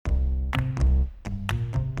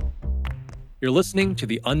You're listening to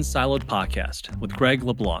the Unsiloed Podcast with Greg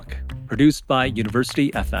LeBlanc, produced by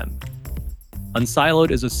University FM.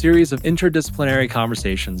 Unsiloed is a series of interdisciplinary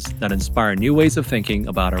conversations that inspire new ways of thinking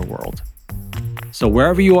about our world. So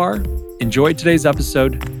wherever you are, enjoy today's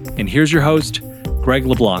episode, and here's your host, Greg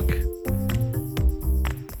LeBlanc.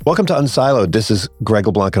 Welcome to Unsiloed. This is Greg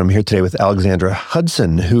LeBlanc, and I'm here today with Alexandra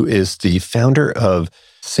Hudson, who is the founder of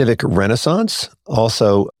Civic Renaissance.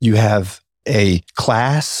 Also, you have a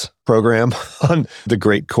class program on the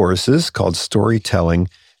great courses called Storytelling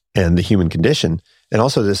and the Human Condition. And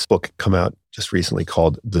also this book come out just recently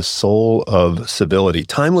called The Soul of Civility,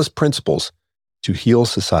 Timeless Principles to Heal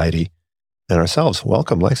Society and Ourselves.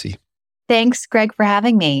 Welcome, Lexi. Thanks, Greg, for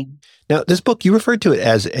having me. Now, this book, you referred to it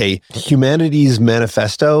as a humanities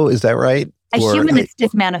manifesto. Is that right? A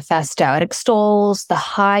humanistic manifesto. It extols the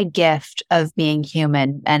high gift of being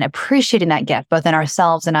human and appreciating that gift, both in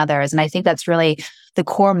ourselves and others. And I think that's really the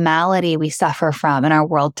core malady we suffer from in our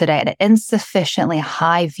world today, an insufficiently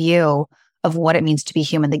high view of what it means to be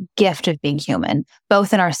human, the gift of being human,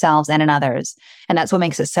 both in ourselves and in others. And that's what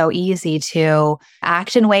makes it so easy to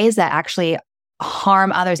act in ways that actually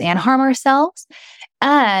harm others and harm ourselves.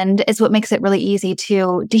 And it's what makes it really easy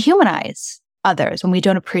to dehumanize others when we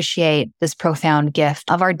don't appreciate this profound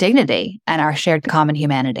gift of our dignity and our shared common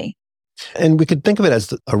humanity. And we could think of it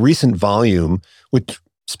as a recent volume, which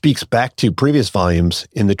speaks back to previous volumes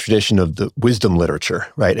in the tradition of the wisdom literature,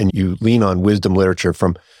 right? And you lean on wisdom literature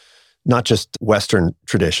from not just Western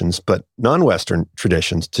traditions, but non-Western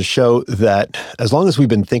traditions to show that as long as we've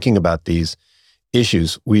been thinking about these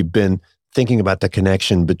issues, we've been thinking about the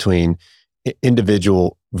connection between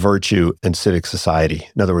individual virtue and civic society.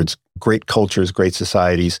 In other words, great cultures, great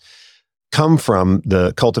societies come from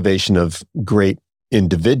the cultivation of great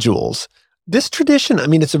individuals. This tradition, I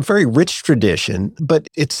mean, it's a very rich tradition, but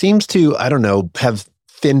it seems to, have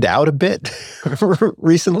thinned out a bit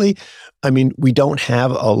recently. I mean, we don't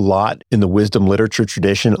have a lot in the wisdom literature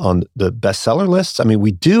tradition on the bestseller lists. I mean,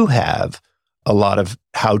 we do have a lot of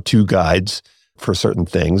how-to guides for certain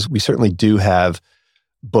things. We certainly do have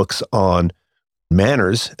books on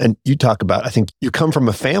manners. And you talk about, I think you come from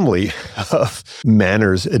a family of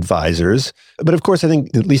manners advisors. But of course, I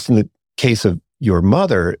think, at least in the case of your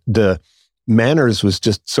mother, the manners was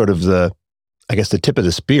just sort of the tip of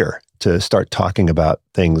the spear to start talking about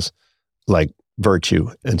things like virtue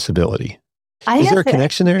and civility. Is there a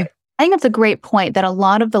connection there? I think that's a great point, that a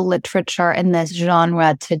lot of the literature in this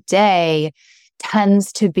genre today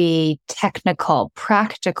tends to be technical,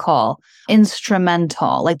 practical,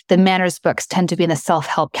 instrumental. Like the manners books tend to be in the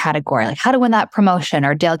self-help category, like how to win that promotion,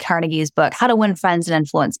 or Dale Carnegie's book, How to Win Friends and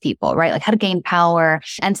Influence People, right? Like how to gain power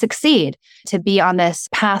and succeed, to be on this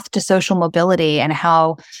path to social mobility and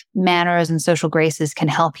how manners and social graces can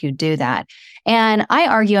help you do that. And I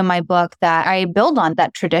argue in my book that I build on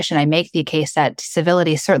that tradition. I make the case that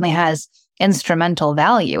civility certainly has instrumental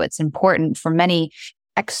value. It's important for many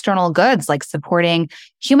external goods, like supporting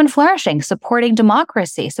human flourishing, supporting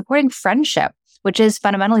democracy, supporting friendship, which is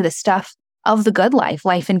fundamentally the stuff of the good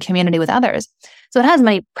life in community with others. So it has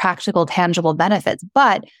many practical, tangible benefits.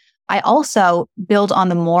 But I also build on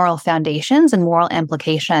the moral foundations and moral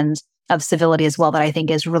implications of civility as well, that I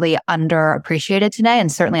think is really underappreciated today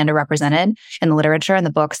and certainly underrepresented in the literature and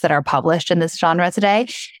the books that are published in this genre today.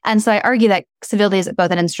 And so I argue that civility is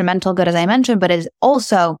both an instrumental good, as I mentioned, but it is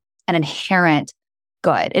also an inherent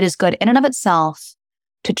good. It is good in and of itself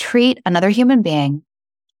to treat another human being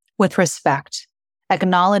with respect,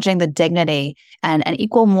 acknowledging the dignity and an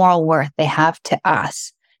equal moral worth they have to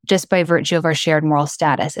us just by virtue of our shared moral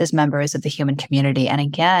status as members of the human community. And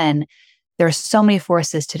again, there are so many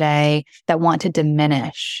forces today that want to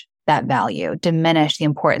diminish that value, diminish the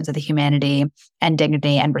importance of the humanity and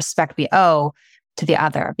dignity and respect we owe to the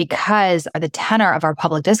other, because the tenor of our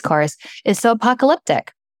public discourse is so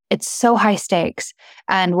apocalyptic. It's so high stakes,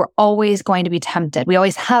 and we're always going to be tempted. We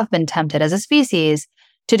always have been tempted as a species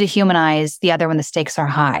to dehumanize the other when the stakes are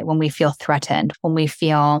high, when we feel threatened, when we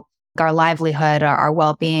feel our livelihood, our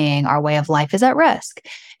well-being, our way of life is at risk.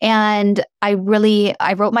 And I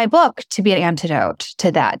wrote my book to be an antidote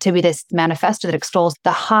to that, to be this manifesto that extols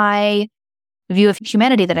the high view of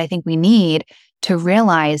humanity that I think we need to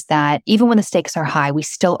realize that even when the stakes are high, we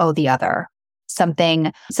still owe the other some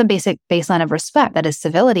basic baseline of respect, that is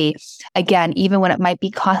civility, again, even when it might be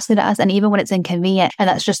costly to us and even when it's inconvenient. And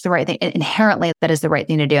that's just the right thing. Inherently, that is the right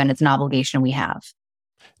thing to do. And it's an obligation we have.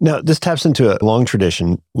 Now, this taps into a long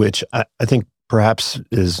tradition, which I think perhaps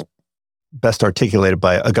is best articulated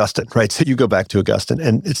by Augustine, right? So you go back to Augustine,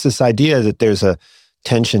 and it's this idea that there's a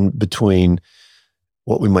tension between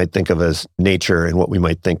what we might think of as nature and what we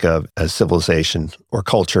might think of as civilization or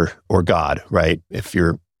culture or God, right? If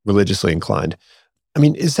you're religiously inclined. I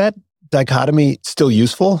mean, is that dichotomy still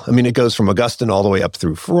useful? I mean, it goes from Augustine all the way up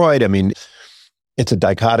through Freud. I mean, it's a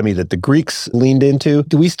dichotomy that the Greeks leaned into.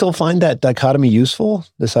 Do we still find that dichotomy useful?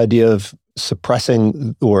 This idea of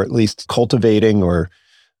suppressing or at least cultivating or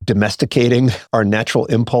domesticating our natural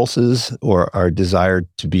impulses or our desire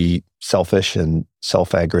to be selfish and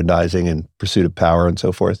self-aggrandizing and pursuit of power and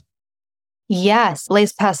so forth? Yes.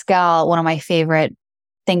 Blaise Pascal, one of my favorite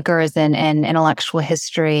thinkers in intellectual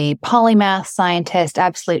history, polymath, scientist,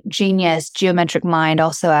 absolute genius, geometric mind,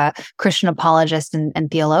 also a Christian apologist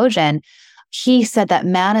and theologian. He said that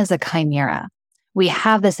man is a chimera. We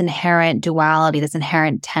have this inherent duality, this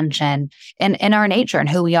inherent tension in our nature and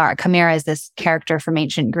who we are. Chimera is this character from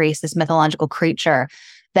ancient Greece, this mythological creature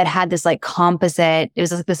that had this like composite, it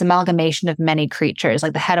was like this amalgamation of many creatures,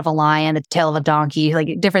 like the head of a lion, the tail of a donkey,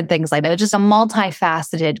 like different things like that. It was just a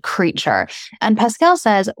multifaceted creature. And Pascal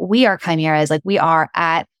says we are chimeras, like we are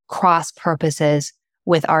at cross purposes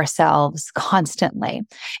with ourselves constantly.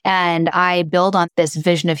 And I build on this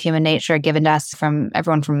vision of human nature given to us from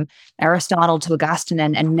everyone from Aristotle to Augustine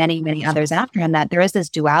and many, many others after him, that there is this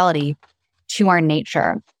duality to our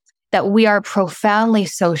nature, that we are profoundly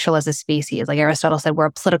social as a species. Like Aristotle said, we're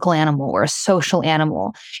a political animal, we're a social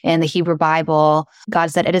animal. In the Hebrew Bible, God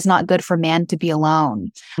said, it is not good for man to be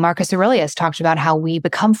alone. Marcus Aurelius talked about how we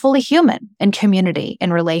become fully human in community,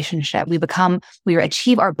 in relationship. We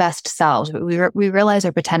achieve our best selves. We realize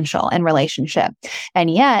our potential in relationship. And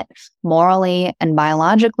yet, morally and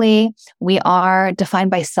biologically, we are defined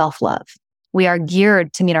by self-love. We are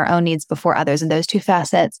geared to meet our own needs before others. And those two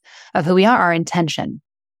facets of who we are intention.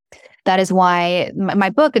 That is why my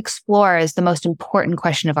book explores the most important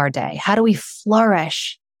question of our day. How do we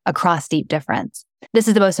flourish across deep difference? This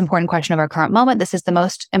is the most important question of our current moment. This is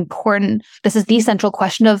the central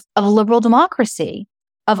question of liberal democracy,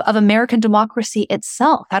 of American democracy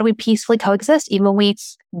itself. How do we peacefully coexist even when we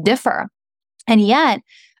differ? And yet,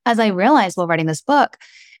 as I realized while writing this book,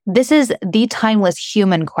 this is the timeless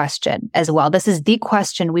human question as well. This is the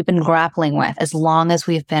question we've been grappling with as long as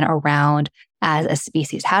we've been around as a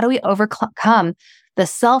species. How do we overcome the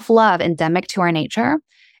self-love endemic to our nature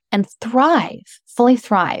and fully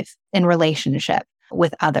thrive in relationship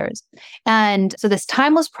with others? And so this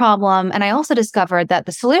timeless problem, and I also discovered that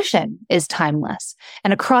the solution is timeless.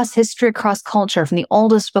 And across history, across culture, from the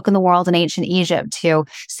oldest book in the world in ancient Egypt to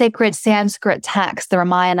sacred Sanskrit texts, the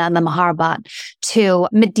Ramayana and the Mahabharata, to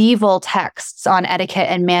medieval texts on etiquette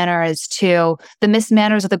and manners, to the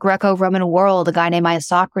mismanners of the Greco-Roman world, a guy named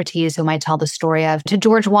Socrates, whom I tell the story of, to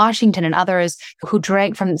George Washington and others who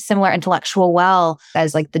drank from similar intellectual well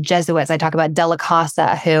as like the Jesuits. I talk about Della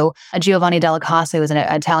Casa, Giovanni Della Casa was an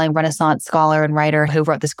Italian Renaissance scholar and writer who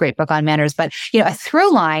wrote this great book on manners. But, a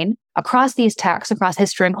through line across these texts, across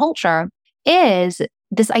history and culture, is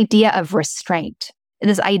this idea of restraint,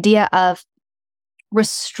 this idea of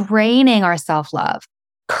restraining our self-love,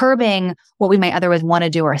 curbing what we might otherwise want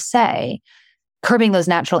to do or say, curbing those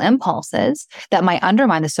natural impulses that might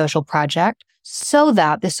undermine the social project so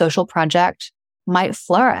that the social project might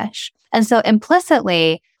flourish. And so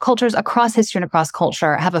implicitly, cultures across history and across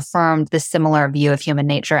culture have affirmed this similar view of human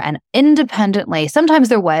nature. And independently, sometimes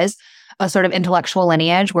there was a sort of intellectual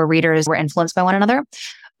lineage where readers were influenced by one another,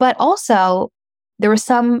 but also there were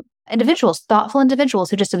some thoughtful individuals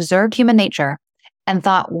who just observed human nature and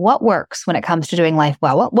thought, what works when it comes to doing life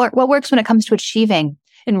well? What works when it comes to achieving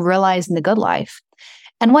and realizing the good life?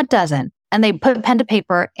 And what doesn't? And they put pen to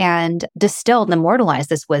paper and distilled and immortalized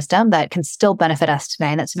this wisdom that can still benefit us today.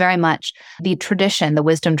 And that's very much the tradition, the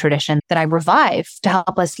wisdom tradition that I revive to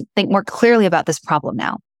help us think more clearly about this problem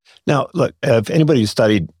now. Now, look, if anybody who's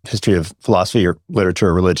studied history of philosophy or literature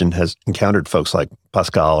or religion has encountered folks like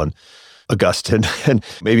Pascal and Augustine and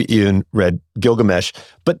maybe even read Gilgamesh,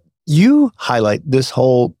 but you highlight this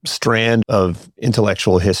whole strand of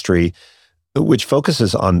intellectual history which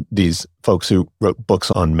focuses on these folks who wrote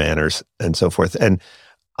books on manners and so forth. And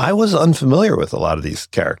I was unfamiliar with a lot of these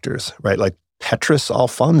characters, right? Like Petrus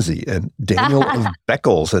Alfonsi and Daniel of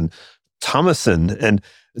Beccles and Thomason and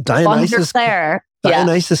Dionysius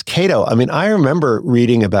Cato. I mean, I remember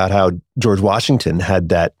reading about how George Washington had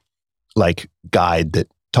that like guide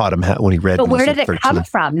that taught him how, when he read. But where did it come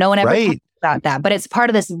from? No one ever talked about that. But it's part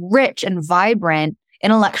of this rich and vibrant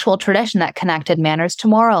intellectual tradition that connected manners to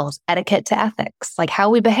morals, etiquette to ethics. Like how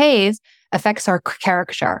we behave affects our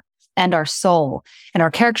character and our soul, and our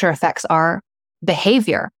character affects our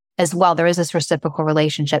behavior as well. There is this reciprocal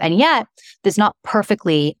relationship, and yet it's not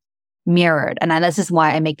perfectly mirrored. And this is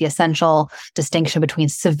why I make the essential distinction between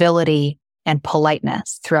civility and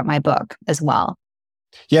politeness throughout my book as well.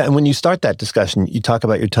 Yeah. And when you start that discussion, you talk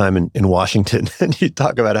about your time in Washington and you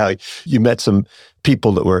talk about how you met some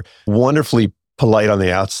people that were wonderfully polite on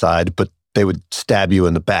the outside, but they would stab you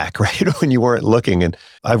in the back, right? When you weren't looking. And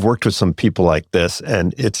I've worked with some people like this,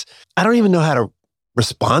 and I don't even know how to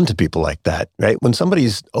respond to people like that, right? When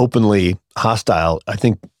somebody's openly hostile, I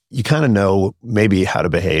think you kind of know maybe how to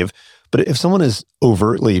behave. But if someone is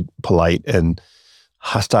overtly polite and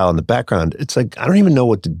hostile in the background, it's like, I don't even know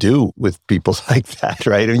what to do with people like that,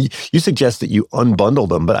 right? I mean, you suggest that you unbundle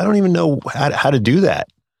them, but I don't even know how to do that.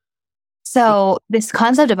 So this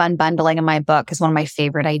concept of unbundling in my book is one of my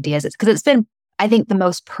favorite ideas. It's because it's been, I think, the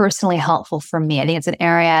most personally helpful for me. I think it's an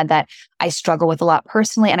area that I struggle with a lot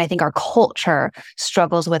personally, and I think our culture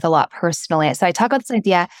struggles with a lot personally. So I talk about this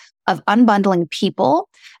idea of unbundling people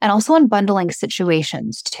and also unbundling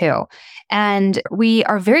situations too. And we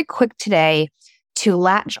are very quick today to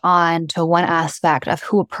latch on to one aspect of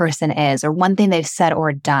who a person is or one thing they've said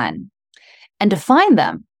or done and define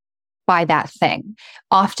them by that thing.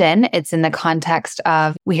 Often it's in the context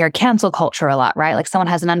of, we hear cancel culture a lot, right? Like someone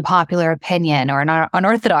has an unpopular opinion or an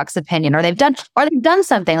unorthodox opinion, or they've done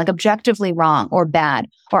something like objectively wrong or bad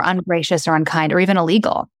or ungracious or unkind or even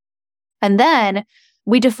illegal. And then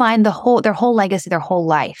we define their whole legacy, their whole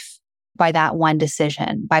life by that one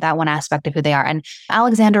decision, by that one aspect of who they are. And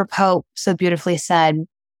Alexandra Pope so beautifully said,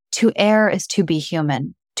 to err is to be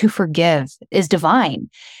human, to forgive is divine.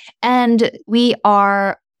 And we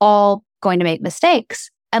are all going to make mistakes.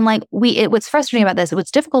 And what's frustrating about this, what's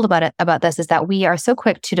difficult about this is that we are so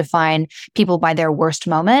quick to define people by their worst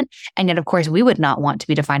moment. And yet, of course, we would not want to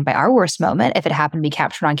be defined by our worst moment if it happened to be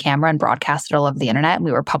captured on camera and broadcasted all over the internet. And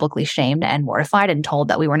we were publicly shamed and mortified and told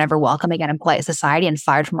that we were never welcome again in polite society and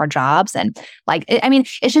fired from our jobs. And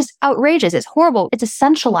it's just outrageous. It's horrible. It's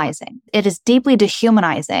essentializing. It is deeply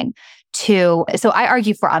dehumanizing so I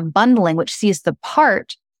argue for unbundling, which sees the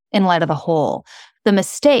part in light of the whole, the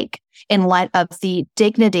mistake in light of the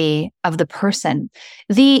dignity of the person,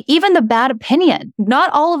 even the bad opinion.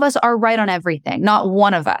 Not all of us are right on everything. Not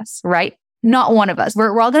one of us, right? Not one of us.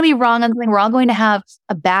 We're all going to be wrong on something. We're all going to have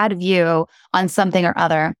a bad view on something or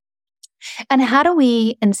other. And how do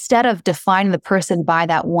we, instead of defining the person by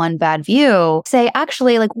that one bad view, say,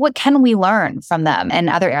 actually, what can we learn from them and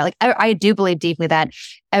other areas? I do believe deeply that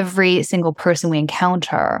every single person we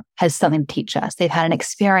encounter has something to teach us. They've had an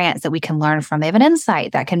experience that we can learn from. They have an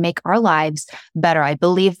insight that can make our lives better. I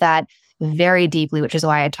believe that very deeply, which is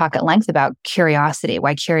why I talk at length about curiosity,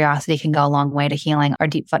 why curiosity can go a long way to healing our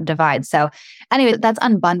deep divides. So anyway, that's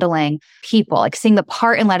unbundling people, seeing the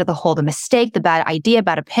part in light of the whole, the mistake, the bad idea,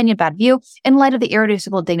 bad opinion, bad view, in light of the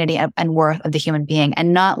irreducible dignity and worth of the human being,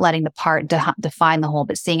 and not letting the part define the whole,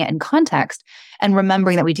 but seeing it in context and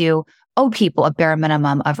remembering that we do owe people a bare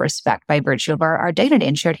minimum of respect by virtue of our dignity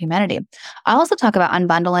and shared humanity. I also talk about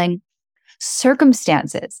unbundling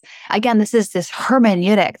circumstances. Again, this is this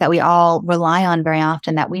hermeneutic that we all rely on very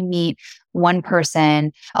often, that we meet one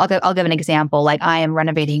person. I'll give an example. I am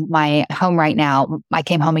renovating my home right now. I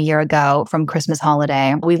came home a year ago from Christmas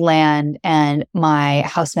holiday. We land and my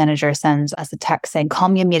house manager sends us a text saying, call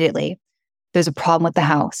me immediately. There's a problem with the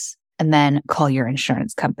house, and then call your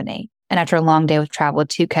insurance company. And after a long day with travel with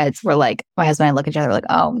two kids, my husband and I look at each other, we're like,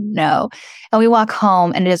 oh no. And we walk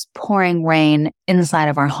home and it is pouring rain inside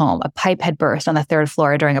of our home. A pipe had burst on the third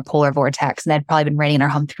floor during a polar vortex, and it had probably been raining in our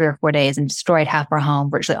home 3 or 4 days and destroyed half our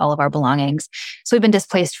home, virtually all of our belongings. So we've been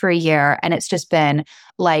displaced for a year, and it's just been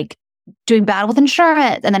doing battle with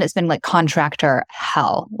insurance. And then it's been contractor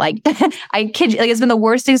hell. I kid you, it's been the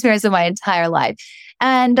worst experience of my entire life.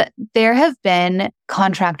 And there have been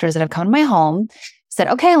contractors that have come to my home, said,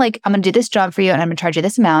 okay, I'm going to do this job for you and I'm going to charge you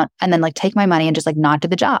this amount, and then take my money and just not do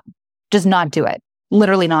the job. Just not do it.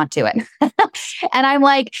 Literally not do it. And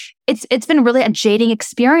I'm it's been really a jading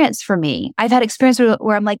experience for me. I've had experience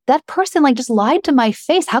where I'm that person just lied to my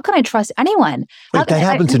face. How can I trust anyone? Wait, that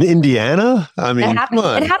happens in Indiana? I mean, come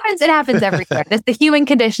on. It happens everywhere. The human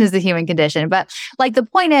condition is the human condition. But the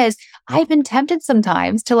point is, I've been tempted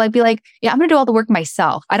sometimes to be yeah, I'm going to do all the work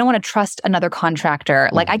myself. I don't want to trust another contractor.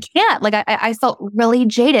 I can't. I felt really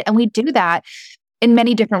jaded. And we do that in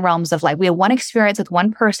many different realms of life. We have one experience with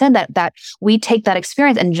one person that we take that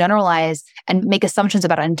experience and generalize and make assumptions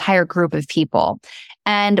about an entire group of people.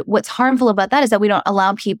 And what's harmful about that is that we don't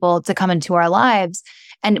allow people to come into our lives,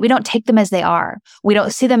 and we don't take them as they are. We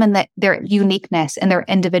don't see them in their uniqueness and their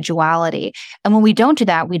individuality. And when we don't do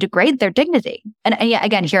that, we degrade their dignity. And yet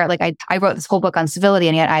again, here, I wrote this whole book on civility,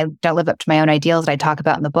 and yet I don't live up to my own ideals that I talk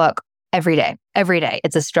about in the book. every day. Every day,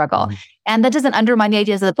 it's a struggle. Mhm. And that doesn't undermine the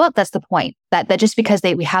ideas of the book. That's the point. That just because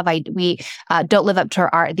we don't live up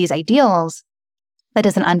to these ideals, that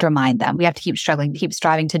doesn't undermine them. We have to keep struggling, keep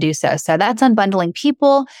striving to do so. So that's unbundling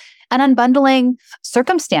people and unbundling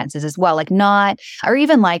circumstances as well. Like not, or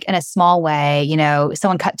even like in a small way,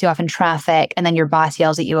 someone cuts you off in traffic and then your boss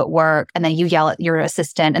yells at you at work and then you yell at your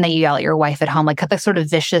assistant and then you yell at your wife at home, like the sort of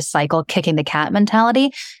vicious cycle, kicking the cat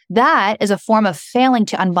mentality. That is a form of failing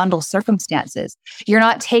to unbundle circumstances. You're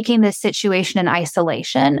not taking this situation in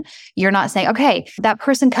isolation. You're not saying, okay, that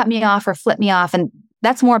person cut me off or flipped me off, and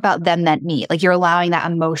that's more about them than me. Like you're allowing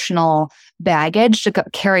that emotional baggage to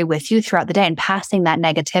carry with you throughout the day and passing that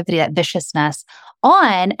negativity, that viciousness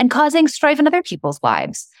on and causing strife in other people's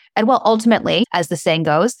lives. And well, ultimately, as the saying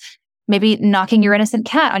goes, maybe knocking your innocent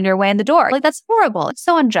cat on your way in the door. Like that's horrible. It's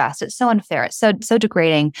so unjust. It's so unfair. It's so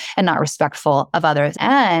degrading and not respectful of others.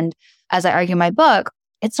 And as I argue in my book,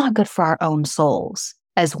 it's not good for our own souls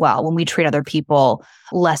as well when we treat other people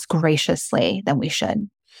less graciously than we should.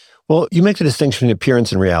 Well, you make the distinction between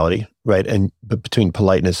appearance and reality, right? And between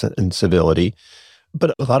politeness and civility.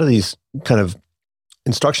 But a lot of these kind of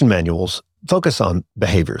instruction manuals focus on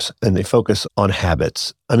behaviors and they focus on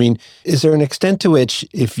habits. I mean, is there an extent to which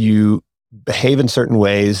if you behave in certain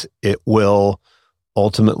ways, it will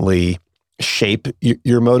ultimately shape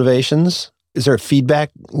your motivations? Is there a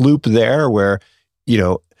feedback loop there where,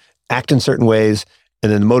 act in certain ways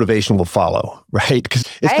and then the motivation will follow, right? Because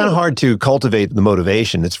it's kind of hard to cultivate the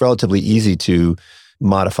motivation. It's relatively easy to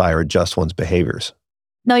modify or adjust one's behaviors.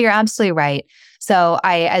 No, you're absolutely right. So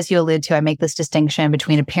as you allude to, I make this distinction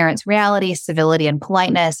between appearance, reality, civility, and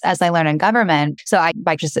politeness as I learn in government. So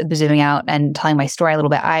by just zooming out and telling my story a little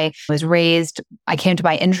bit, I came to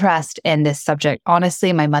my interest in this subject.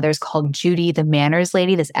 Honestly, my mother's called Judy, the manners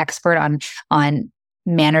lady, this expert on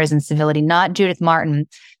manners and civility, not Judith Martin,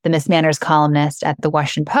 the Miss Manners columnist at the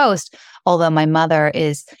Washington Post, although my mother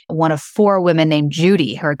is one of 4 women named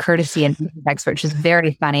Judy, her courtesy and expert, which is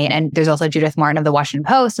very funny. And there's also Judith Martin of the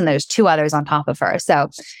Washington Post, and there's 2 others on top of her. So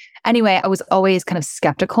anyway, I was always kind of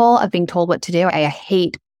skeptical of being told what to do. I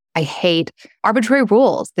hate arbitrary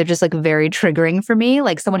rules. They're just like very triggering for me.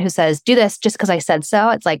 Like someone who says, do this just because I said so.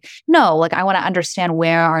 It's like, no, like I want to understand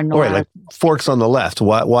where our norms. Right, like forks on the left.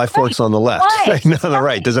 Why forks on the left? Why? No, on the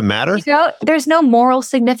right. Does it matter? There's no moral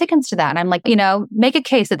significance to that. And I'm like, make a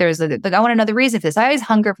case that there's I want to know the reason for this. I always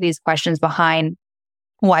hunger for these questions behind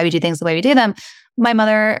why we do things the way we do them. My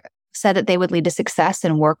mother said that they would lead to success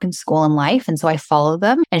in work and school and life. And so I followed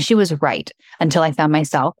them. And she was right until I found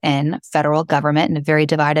myself in federal government in a very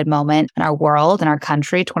divided moment in our world, in our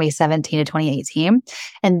country, 2017 to 2018.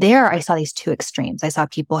 And there I saw these 2 extremes. I saw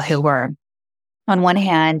people who were, on one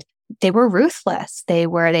hand, they were ruthless. They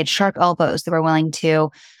had sharp elbows. They were willing to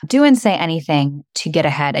do and say anything to get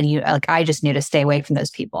ahead. And I just knew to stay away from those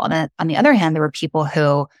people. And then on the other hand, there were people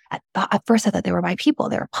who, at first I thought they were my people.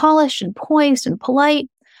 They were polished and poised and polite,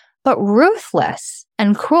 but ruthless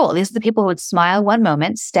and cruel. These are the people who would smile one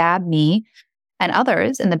moment, stab me and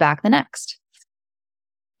others in the back the next.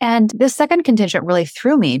 And this second contingent really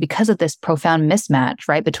threw me because of this profound mismatch,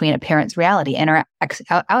 right, between appearance, reality, inner,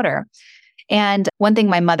 outer. And one thing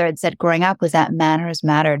my mother had said growing up was that manners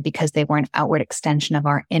mattered because they were an outward extension of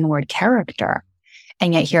our inward character.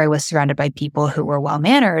 And yet here I was surrounded by people who were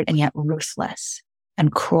well-mannered and yet ruthless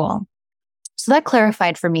and cruel. So that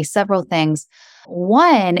clarified for me several things.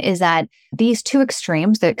 One is that these 2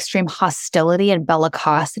 extremes, the extreme hostility and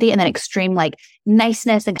bellicosity, and then extreme like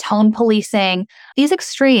niceness and tone policing, these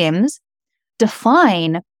extremes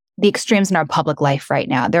define the extremes in our public life right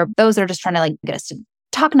now. They're those that are just trying to like get us to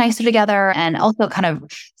talk nicer together and also kind of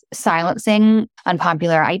silencing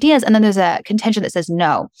unpopular ideas. And then there's a contingent that says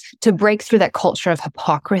no, to break through that culture of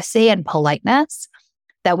hypocrisy and politeness,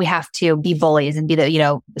 that we have to be bullies and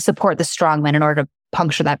support the strongmen in order to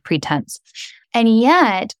puncture that pretense. And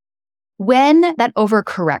yet, when that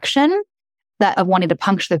overcorrection, that of wanting to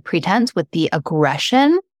puncture the pretense with the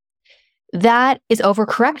aggression, that is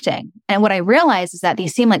overcorrecting. And what I realized is that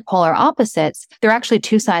these seem like polar opposites. They're actually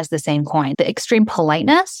 2 sides of the same coin. The extreme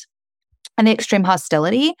politeness and the extreme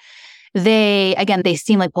hostility, they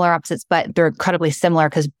seem like polar opposites, but they're incredibly similar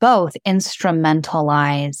because both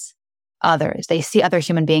instrumentalize others. They see other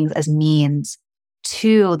human beings as means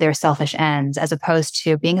to their selfish ends, as opposed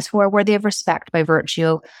to being worthy of respect by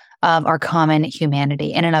virtue of our common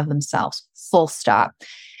humanity in and of themselves, full stop.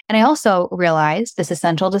 And I also realized this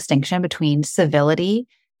essential distinction between civility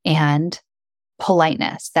and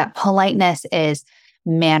politeness, that politeness is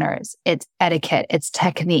manners, it's etiquette, it's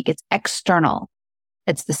technique, it's external.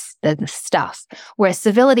 It's the stuff. Whereas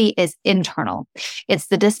civility is internal. It's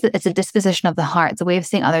it's a disposition of the heart. It's a way of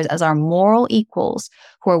seeing others as our moral equals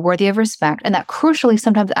who are worthy of respect. And that crucially,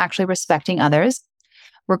 sometimes actually respecting others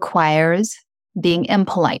requires being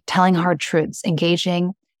impolite, telling hard truths,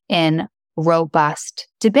 engaging in robust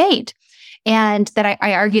debate. And that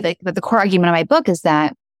I argue that the core argument of my book is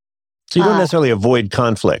that so you don't necessarily avoid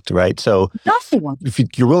conflict, right? So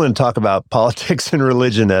if you're willing to talk about politics and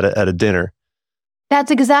religion at a dinner.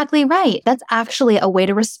 That's exactly right. That's actually a way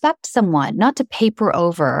to respect someone, not to paper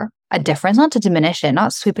over a difference, not to diminish it,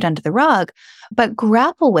 not sweep it under the rug, but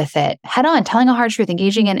grapple with it head on, telling a hard truth,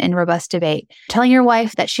 engaging in robust debate, telling your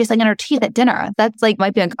wife that she's like in her teeth at dinner. That's like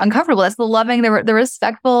might be uncomfortable. That's the loving, the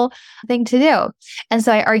respectful thing to do. And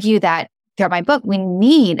so I argue that throughout my book, we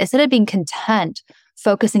need, instead of being content,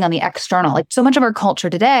 focusing on the external, like so much of our culture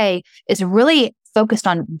today is really focused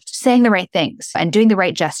on saying the right things and doing the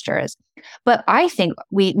right gestures. But I think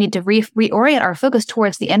we need to reorient our focus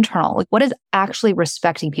towards the internal. Like, what is actually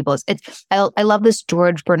respecting people? I love this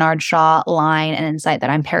George Bernard Shaw line and insight that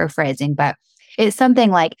I'm paraphrasing, but it's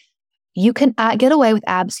something like, you can get away with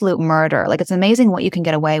absolute murder. Like, it's amazing what you can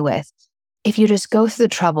get away with if you just go through the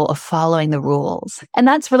trouble of following the rules. And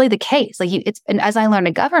that's really the case. Like, and as I learned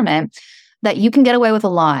in government, that you can get away with a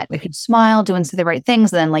lot. We could smile, doing the right things,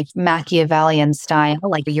 then like Machiavellian style,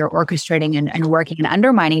 like you're orchestrating and working and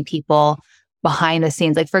undermining people behind the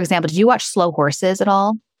scenes. Like, for example, did you watch Slow Horses at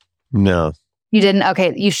all? No. You didn't?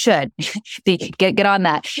 Okay, you should. Get on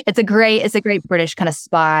that. It's a great British kind of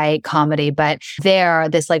spy comedy, but they're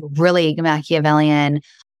this like really Machiavellian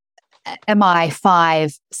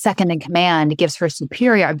MI5 second in command gives her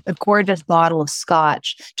superior a gorgeous bottle of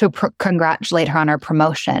scotch to congratulate her on her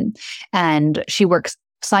promotion. And she works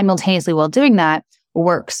simultaneously while doing that,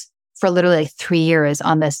 works for literally 3 years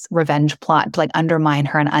on this revenge plot to like undermine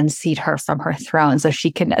her and unseat her from her throne so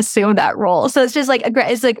she can assume that role. So it's just like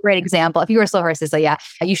it's a great example. If you were Slow Horses, so yeah,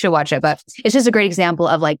 you should watch it. But it's just a great example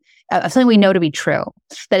of like of something we know to be true,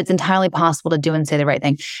 that it's entirely possible to do and say the right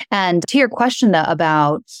thing. And to your question though,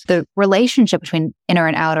 about the relationship between inner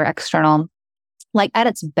and outer, external, like at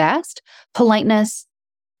its best, politeness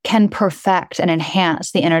can perfect and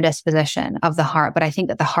enhance the inner disposition of the heart. But I think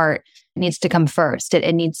that the heart needs to come first.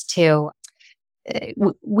 It needs to,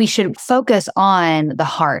 we should focus on the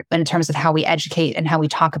heart in terms of how we educate and how we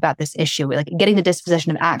talk about this issue, like getting the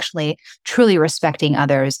disposition of actually truly respecting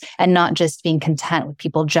others and not just being content with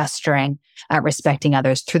people gesturing at respecting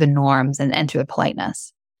others through the norms and through the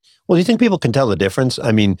politeness. Well, do you think people can tell the difference?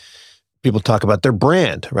 I mean, people talk about their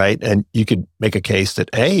brand, right? And you could make a case that,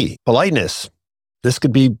 hey, politeness, this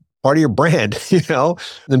could be part of your brand,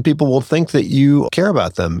 then people will think that you care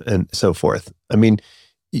about them and so forth. I mean,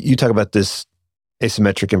 you talk about this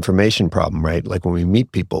asymmetric information problem, right? Like when we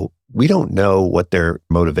meet people, we don't know what their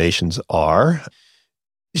motivations are.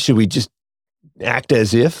 Should we just act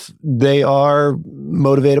as if they are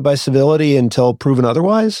motivated by civility until proven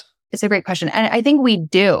otherwise? It's a great question. And I think we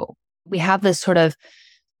do. We have this sort of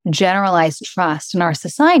generalized trust in our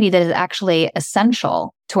society that is actually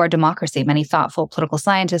essential to our democracy. Many thoughtful political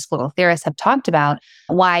scientists, political theorists have talked about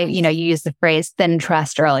why, you used the phrase thin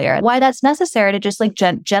trust earlier, why that's necessary to just like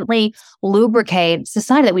gently lubricate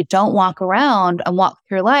society, that we don't walk around and walk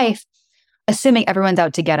through life assuming everyone's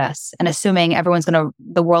out to get us and assuming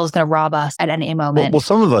the world is going to rob us at any moment. Well,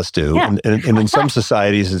 some of us do. Yeah. And in some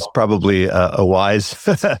societies, it's probably a wise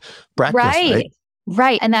practice,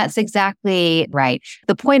 Right. And that's exactly right.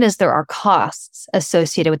 The point is there are costs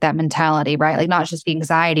associated with that mentality, right? Like not just the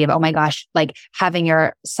anxiety of, oh my gosh, like having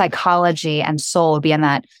your psychology and soul be in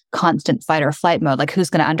that constant fight or flight mode. Like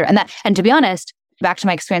who's going to and to be honest, back to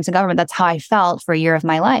my experience in government, that's how I felt for a year of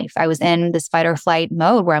my life. I was in this fight or flight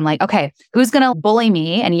mode where I'm like, okay, who's going to bully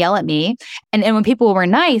me and yell at me? And when people were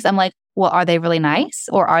nice, I'm like, well, are they really nice?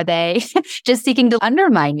 Or are they just seeking to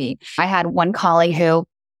undermine me? I had one colleague who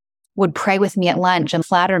would pray with me at lunch and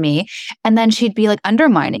flatter me. And then she'd be like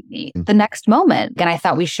undermining me the next moment. And I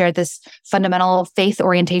thought we shared this fundamental faith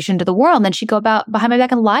orientation to the world. And then she'd go behind my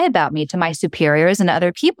back and lie about me to my superiors and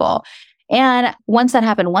other people. And once that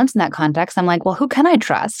happened, in that context, I'm like, well, who can I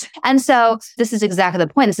trust? And so this is exactly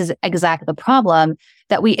the point. This is exactly the problem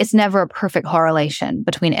that it's never a perfect correlation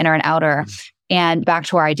between inner and outer. And back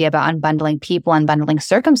to our idea about unbundling people, unbundling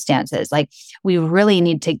circumstances, like we really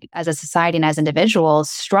need to, as a society and as individuals,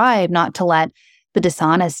 strive not to let the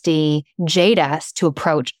dishonesty jade us to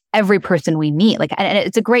approach every person we meet. Like, and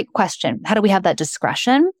it's a great question. How do we have that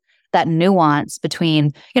discretion, that nuance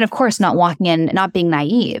between, of course, not walking in, not being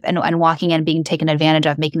naive and walking in, being taken advantage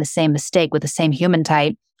of, making the same mistake with the same human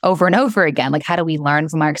type over and over again? Like, how do we learn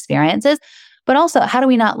from our experiences? But also, how do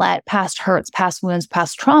we not let past hurts, past wounds,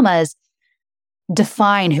 past traumas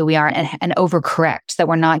define who we are and overcorrect, that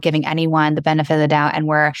we're not giving anyone the benefit of the doubt and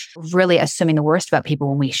we're really assuming the worst about people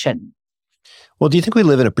when we shouldn't? Well, do you think we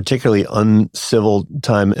live in a particularly uncivil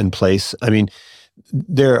time and place? I mean,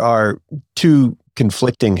 there are two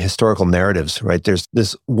conflicting historical narratives, right? There's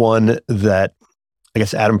this one that I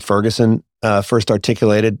guess Adam Ferguson first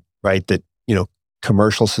articulated, right? That,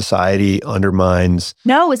 commercial society undermines.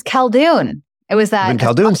 No, it was Khaldun. It was that. When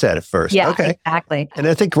Khaldun said it first. Yeah, okay. Exactly. And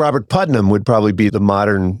I think Robert Putnam would probably be the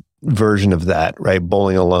modern version of that, right?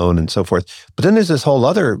 Bowling alone and so forth. But then there's this whole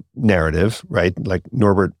other narrative, right? Like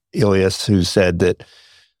Norbert Elias, who said that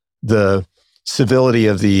the civility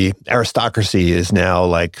of the aristocracy is now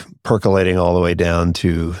like percolating all the way down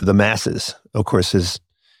to the masses. Of course, his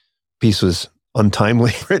piece was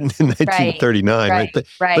untimely, written in 1939, right? But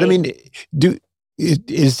I mean,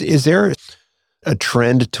 is there a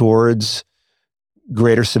trend towards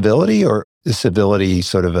greater civility, or is civility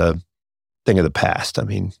sort of a thing of the past? I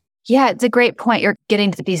mean, yeah, it's a great point. You're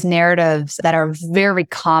getting to these narratives that are very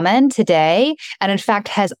common today, and in fact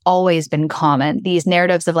has always been common. These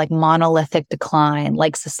narratives of like monolithic decline,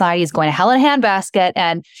 like society is going to hell in a handbasket,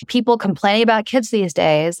 and people complaining about kids these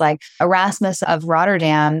days, like Erasmus of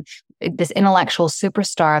Rotterdam, this intellectual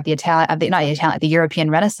superstar of the European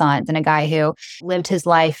Renaissance, and a guy who lived his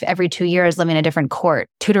life every 2 years living in a different court,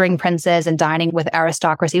 tutoring princes and dining with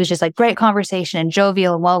aristocracy. He was just like great conversation and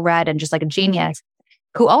jovial and well-read and just like a genius,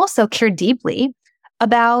 who also cared deeply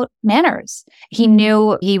about manners. He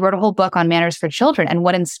wrote a whole book on manners for children. And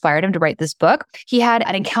what inspired him to write this book? He had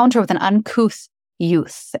an encounter with an uncouth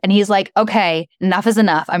youth. And he's like, okay, enough is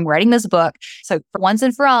enough. I'm writing this book. So for once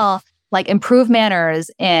and for all, like improve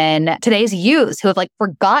manners in today's youth who have like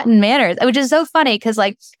forgotten manners, which is so funny because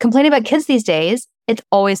like complaining about kids these days, it's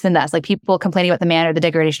always been this, like people complaining about the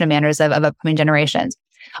degradation of manners of upcoming generations.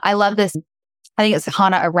 I love this. I think it's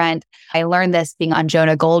Hannah Arendt. I learned this being on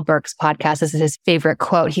Jonah Goldberg's podcast. This is his favorite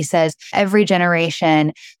quote. He says, every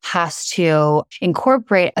generation has to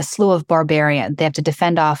incorporate a slew of barbarians. They have to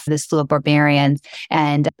defend off this slew of barbarians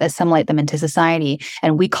and assimilate them into society.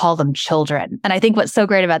 And we call them children. And I think what's so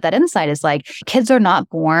great about that insight is like kids are not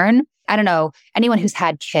born. I don't know, anyone who's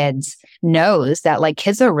had kids knows that like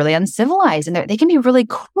kids are really uncivilized and they can be really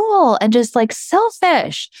cruel and just like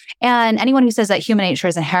selfish. And anyone who says that human nature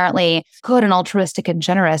is inherently good and altruistic and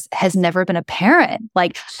generous has never been a parent.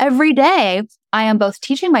 Like every day I am both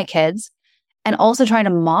teaching my kids and also trying to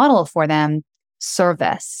model for them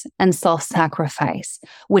service and self-sacrifice,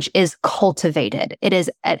 which is cultivated. It is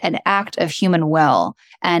an act of human will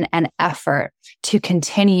and an effort to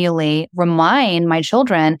continually remind my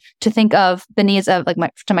children to think of the needs of, like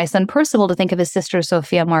to my son Percival, to think of his sister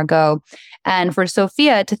Sophia Margot, and for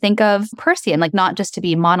Sophia to think of Percy, and like not just to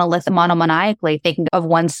be monomaniacally thinking of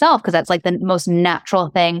oneself, because that's like the most natural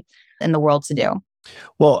thing in the world to do.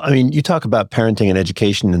 Well, I mean, you talk about parenting and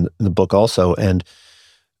education in the book also, and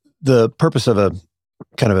the purpose of a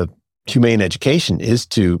kind of a humane education is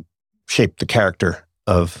to shape the character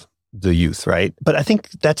of the youth, right? But I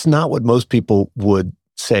think that's not what most people would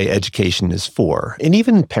say education is for. And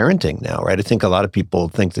even parenting now, right? I think a lot of people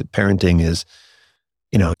think that parenting is,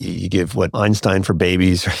 you give what Einstein for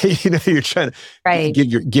babies, right? You're trying to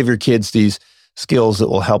give your kids these skills that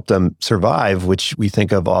will help them survive, which we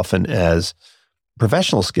think of often as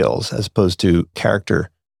professional skills as opposed to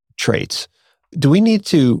character traits. Do we need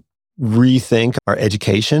to rethink our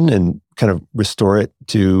education and kind of restore it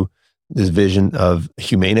to this vision of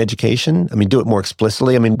humane education? I mean, do it more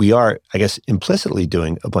explicitly. I mean, we are, I guess, implicitly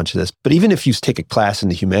doing a bunch of this. But even if you take a class in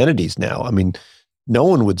the humanities now, I mean, no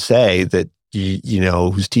one would say that,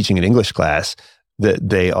 who's teaching an English class, that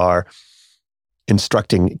they are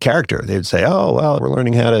instructing character. They would say, oh, well, we're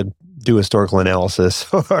learning how to do historical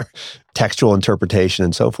analysis or textual interpretation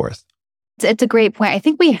and so forth. It's a great point. I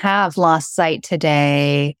think we have lost sight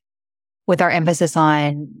today with our emphasis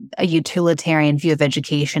on a utilitarian view of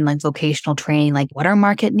education, like vocational training, like what are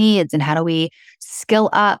market needs and how do we skill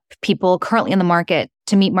up people currently in the market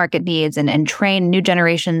to meet market needs and train new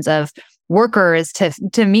generations of workers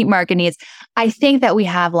to meet market needs. I think that we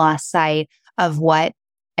have lost sight of what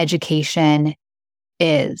education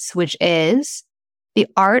is, which is the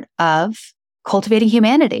art of cultivating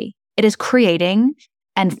humanity. It is creating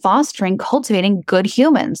and fostering, cultivating good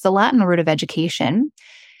humans. The Latin root of education,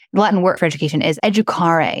 the Latin word for education is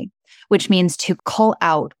educare, which means to call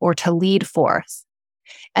out or to lead forth.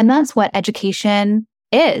 And that's what education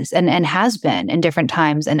is and has been in different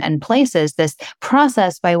times and places, this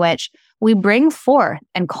process by which we bring forth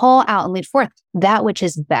and call out and lead forth that which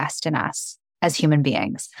is best in us. as human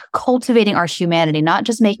beings, cultivating our humanity, not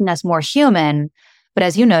just making us more human, but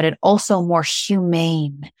as you noted, also more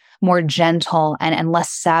humane, more gentle and less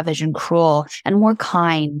savage and cruel and more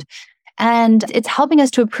kind. And it's helping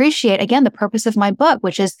us to appreciate, again, the purpose of my book,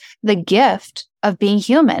 which is the gift of being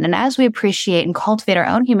human. And as we appreciate and cultivate our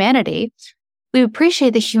own humanity, we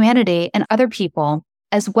appreciate the humanity in other people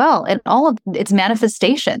as well, in all of its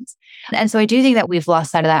manifestations. And so I do think that we've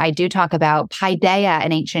lost sight of that. I do talk about paideia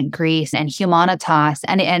in ancient Greece and humanitas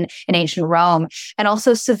and in ancient Rome, and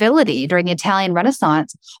also civility during the Italian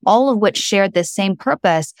Renaissance, all of which shared this same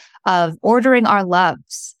purpose of ordering our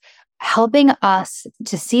loves, helping us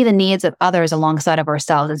to see the needs of others alongside of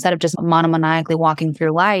ourselves instead of just monomaniacally walking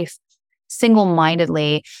through life,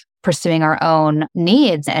 single-mindedly pursuing our own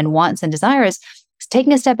needs and wants and desires,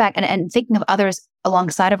 taking a step back and thinking of others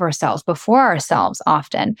alongside of ourselves, before ourselves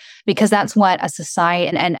often, because that's what a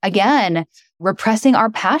society, and again, repressing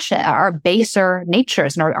our passion, our baser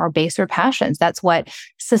natures and our baser passions. That's what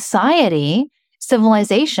society,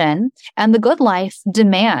 civilization, and the good life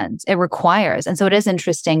demands, it requires. And so it is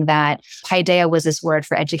interesting that paideia was this word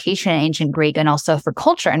for education in ancient Greek and also for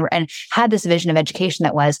culture, and had this vision of education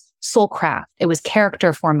that was soul craft. It was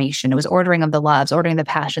character formation. It was ordering of the loves, ordering the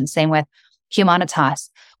passions. Same with humanitas,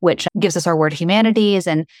 which gives us our word humanities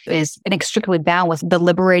and is inextricably bound with the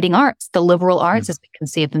liberating arts, the liberal arts as we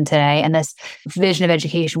conceive them today. And this vision of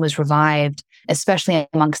education was revived, especially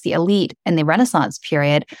amongst the elite in the Renaissance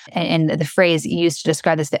period. And the phrase used to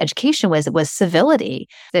describe this education was civility.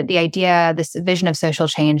 That the idea, this vision of social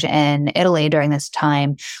change in Italy during this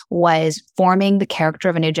time was forming the character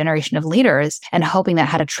of a new generation of leaders and hoping that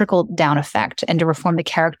had a trickle-down effect and to reform the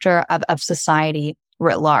character of society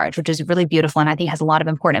writ large, which is really beautiful. And I think has a lot of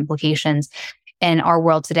important implications in our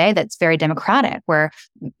world today that's very democratic, where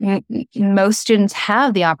most students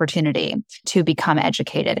have the opportunity to become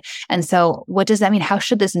educated. And so what does that mean? How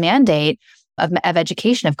should this mandate of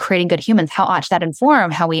education, of creating good humans, how ought that inform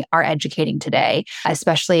how we are educating today,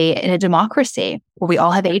 especially in a democracy where we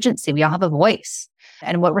all have agency, we all have a voice?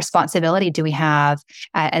 And what responsibility do we have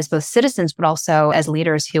as both citizens, but also as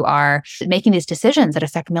leaders who are making these decisions that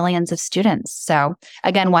affect millions of students? So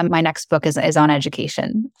again, my next book is on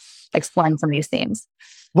education, exploring some of these themes.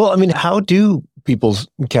 Well, I mean, how do people's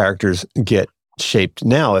characters get shaped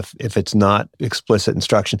now if it's not explicit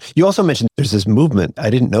instruction? You also mentioned there's this movement. I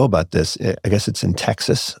didn't know about this. I guess it's in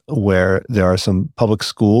Texas, where there are some public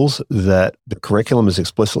schools that the curriculum is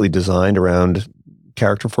explicitly designed around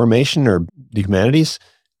character formation or the humanities.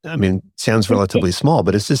 I mean, sounds relatively small,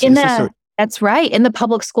 but that's right. In the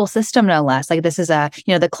public school system, no less. Like this is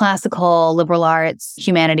the classical liberal arts,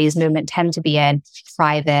 humanities movement tend to be in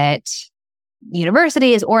private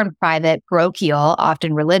universities or in private parochial,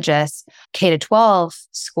 often religious, K-12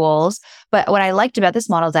 schools. But what I liked about this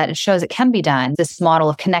model is that it shows it can be done. This model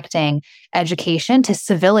of connecting education to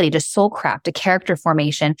civility, to soulcraft, to character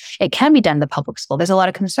formation, it can be done in the public school. There's a lot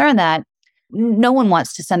of concern that no one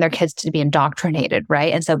wants to send their kids to be indoctrinated,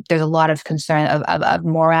 right? And so there's a lot of concern of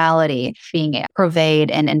morality being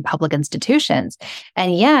pervaded in public institutions.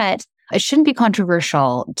 And yet, it shouldn't be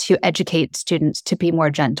controversial to educate students to be more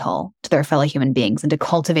gentle to their fellow human beings and to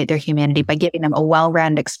cultivate their humanity by giving them a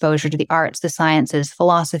well-rounded exposure to the arts, the sciences,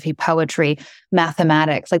 philosophy, poetry,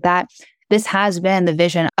 mathematics, like that. This has been the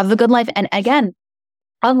vision of the good life. And again,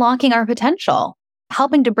 unlocking our potential,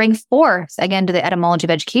 helping to bring forth, again, to the etymology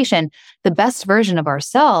of education, the best version of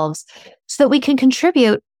ourselves so that we can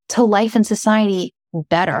contribute to life and society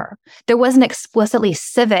better. There was an explicitly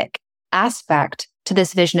civic aspect to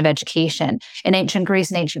this vision of education. In ancient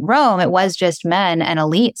Greece and ancient Rome, it was just men and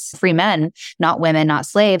elites, free men, not women, not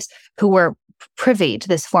slaves, who were privy to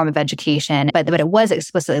this form of education, but it was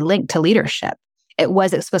explicitly linked to leadership. It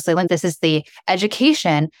was explicitly linked. This is the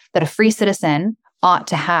education that a free citizen ought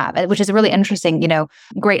to have, which is really interesting.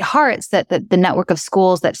 Great Hearts, that the network of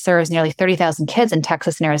schools that serves nearly 30,000 kids in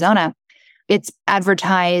Texas and Arizona, it's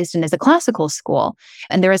advertised and is a classical school.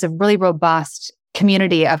 And there is a really robust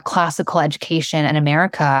community of classical education in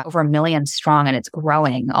America, over 1 million strong, and it's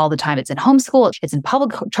growing all the time. It's in homeschool, it's in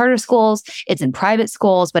public charter schools, it's in private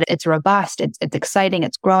schools, but it's robust, it's exciting,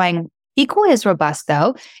 it's growing. Equally as robust,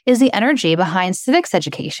 though, is the energy behind civics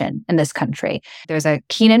education in this country. There's a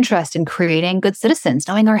keen interest in creating good citizens,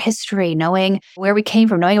 knowing our history, knowing where we came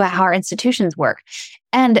from, knowing about how our institutions work.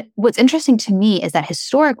 And what's interesting to me is that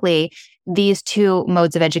historically, these two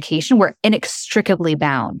modes of education were inextricably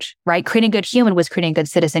bound, right? Creating a good human was creating a good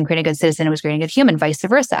citizen, creating a good citizen was creating a good human, vice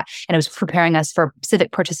versa. And it was preparing us for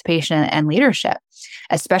civic participation and leadership,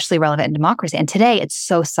 especially relevant in democracy. And today it's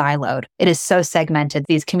so siloed. It is so segmented.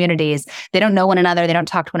 These communities, they don't know one another. They don't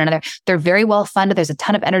talk to one another. They're very well funded. There's a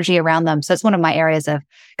ton of energy around them. So it's one of my areas of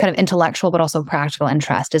kind of intellectual, but also practical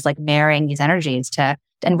interest, is like marrying these energies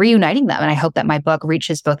and reuniting them. And I hope that my book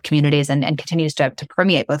reaches both communities and continues to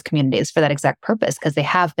permeate both communities for that exact purpose, because they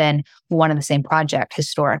have been one and the same project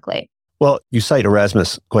historically. Well, you cite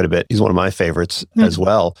Erasmus quite a bit. He's one of my favorites as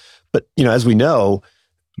well. But, as we know,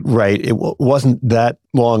 right, it wasn't that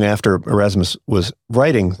long after Erasmus was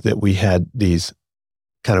writing that we had these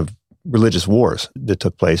kind of religious wars that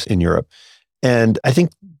took place in Europe. And I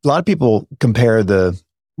think a lot of people compare the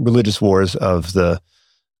religious wars of the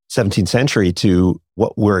 17th century to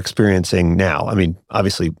what we're experiencing now. I mean,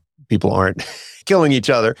 obviously, people aren't killing each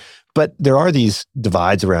other, but there are these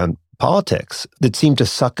divides around politics that seem to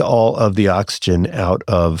suck all of the oxygen out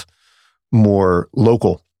of more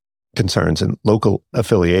local concerns and local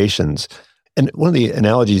affiliations. And one of the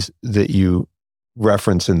analogies that you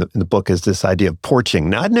reference in the book is this idea of porching.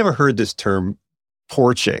 Now, I'd never heard this term,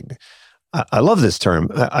 porching. I love this term.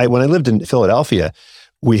 When I lived in Philadelphia,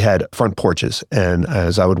 we had front porches. And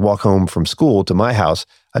as I would walk home from school to my house,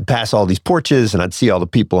 I'd pass all these porches and I'd see all the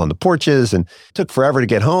people on the porches. And it took forever to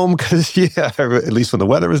get home because, at least when the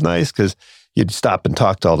weather was nice, because you'd stop and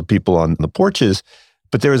talk to all the people on the porches.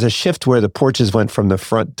 But there was a shift where the porches went from the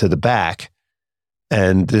front to the back.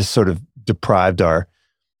 And this sort of deprived our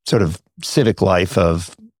sort of civic life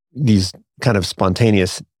of these kind of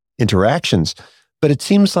spontaneous interactions. But it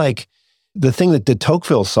seems like the thing that de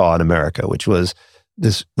Tocqueville saw in America, which was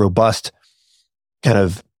this robust kind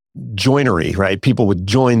of joinery, right? People would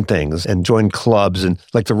join things and join clubs, and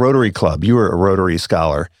like the Rotary Club. You were a Rotary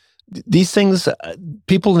scholar. These things,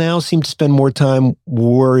 people now seem to spend more time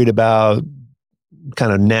worried about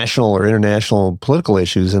kind of national or international political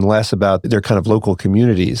issues and less about their kind of local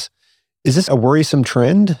communities. Is this a worrisome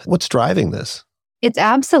trend? What's driving this? It's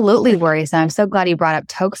absolutely worrisome. I'm so glad you brought up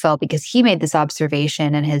Tocqueville, because he made this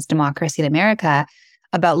observation in his Democracy in America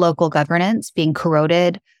about local governance being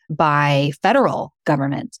corroded by federal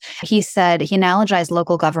government. He said, he analogized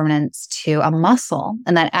local governance to a muscle,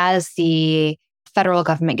 and that as the federal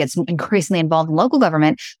government gets increasingly involved in local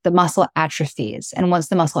government, the muscle atrophies. And once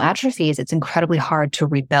the muscle atrophies, it's incredibly hard to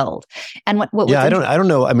rebuild. And what I don't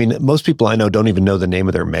know. I mean, most people I know don't even know the name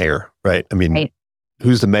of their mayor, right? I mean, right.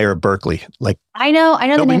 Who's the mayor of Berkeley? Like, I know.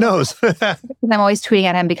 Nobody knows. I'm always tweeting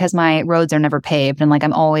at him because my roads are never paved, and like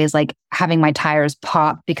I'm always like having my tires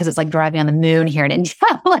pop because it's like driving on the moon here in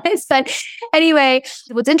Indianapolis. But anyway,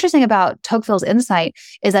 what's interesting about Tocqueville's insight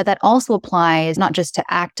is that also applies not just to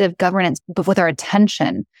active governance, but with our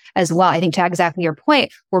attention as well. I think to exactly your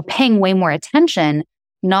point, we're paying way more attention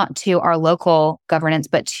not to our local governance,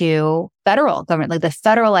 but to federal government. Like the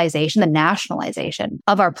federalization, the nationalization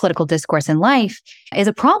of our political discourse in life is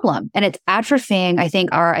a problem. And it's atrophying, I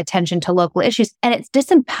think, our attention to local issues. And it's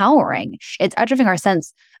disempowering. It's atrophying our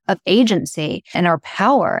sense of agency and our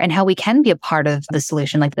power and how we can be a part of the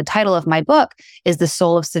solution. Like the title of my book is The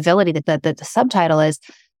Soul of Civility. The subtitle is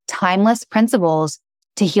Timeless Principles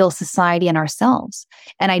to Heal Society and Ourselves.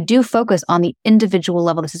 And I do focus on the individual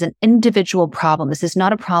level. This is an individual problem. This is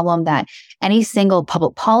not a problem that any single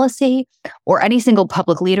public policy or any single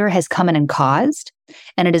public leader has come in and caused.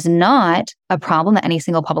 And it is not a problem that any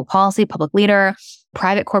single public policy, public leader,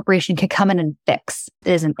 private corporation can come in and fix.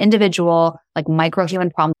 It is an individual, like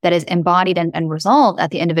micro-human problem that is embodied and resolved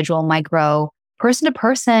at the individual, micro,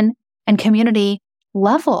 person-to-person and community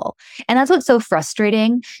level. And that's what's so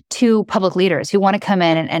frustrating to public leaders who want to come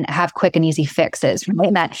in and have quick and easy fixes.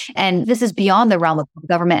 Right? And this is beyond the realm of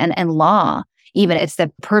government and law. Even it's the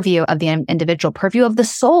purview of the individual, purview of the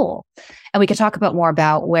soul. And we could talk about more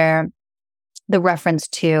about where the reference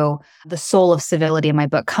to the soul of civility in my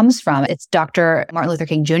book comes from. It's Dr. Martin Luther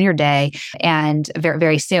King Jr. Day, and very,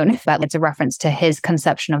 very soon, but it's a reference to his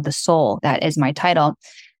conception of the soul. That is my title.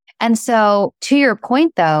 And so to your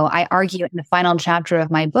point, though, I argue in the final chapter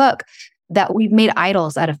of my book that we've made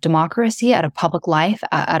idols out of democracy, out of public life,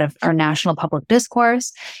 out of our national public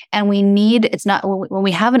discourse. And it's not, when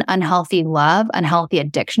we have an unhealthy love, unhealthy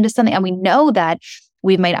addiction to something, and we know that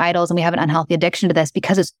we've made idols and we have an unhealthy addiction to this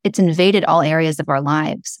because it's invaded all areas of our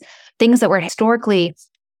lives. Things that were historically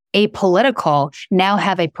apolitical now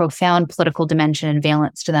have a profound political dimension and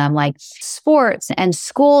valence to them, like sports and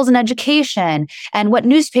schools and education and what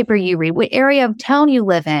newspaper you read, what area of town you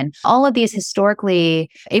live in. All of these historically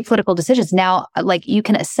apolitical decisions now, like you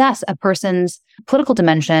can assess a person's political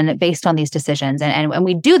dimension based on these decisions. And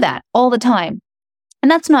we do that all the time. And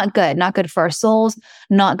that's not good for our souls,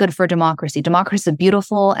 not good for democracy. Democracy is a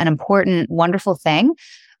beautiful and important, wonderful thing.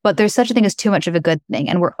 But there's such a thing as too much of a good thing.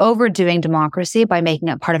 And we're overdoing democracy by making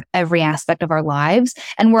it part of every aspect of our lives.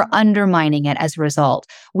 And we're undermining it as a result.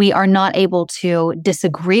 We are not able to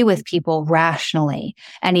disagree with people rationally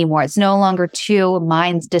anymore. It's no longer two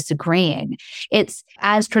minds disagreeing. It's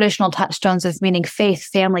as traditional touchstones of meaning, faith,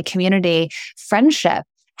 family, community, friendship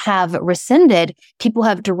have rescinded, people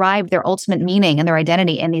have derived their ultimate meaning and their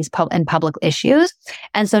identity in these public issues.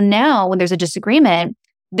 And so now when there's a disagreement,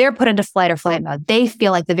 they're put into fight or flight mode. They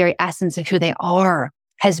feel like the very essence of who they are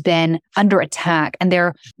has been under attack and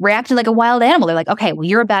they're reacting like a wild animal. They're like, okay, well,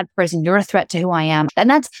 you're a bad person. You're a threat to who I am. And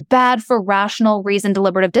that's bad for rational, reasoned,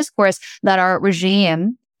 deliberative discourse that our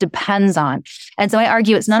regime depends on. And so I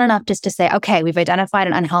argue it's not enough just to say, okay, we've identified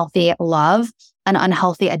an unhealthy love, an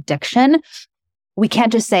unhealthy addiction. We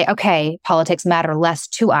can't just say, okay, politics matter less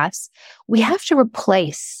to us. We have to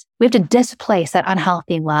displace that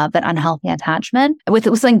unhealthy love, that unhealthy attachment with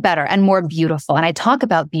something better and more beautiful. And I talk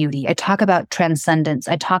about beauty. I talk about transcendence.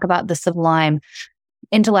 I talk about the sublime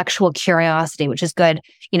intellectual curiosity, which is good.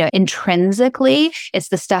 Intrinsically, it's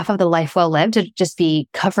the stuff of the life well lived to just be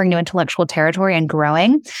covering new intellectual territory and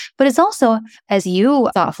growing. But it's also, as you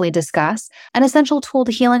thoughtfully discuss, an essential tool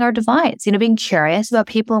to healing our divides, being curious about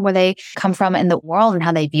people and where they come from in the world and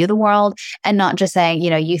how they view the world, and not just saying,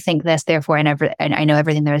 you think this, therefore, and I know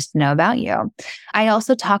everything there is to know about you. I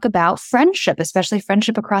also talk about friendship, especially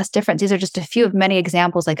friendship across difference. These are just a few of many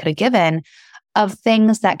examples I could have given of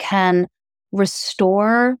things that can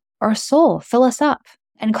restore our soul, fill us up,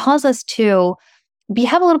 and cause us to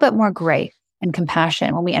have a little bit more grace and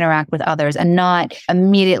compassion when we interact with others and not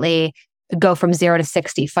immediately go from 0 to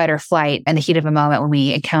 60, fight or flight in the heat of a moment when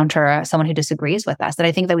we encounter someone who disagrees with us. That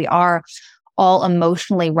I think that we are all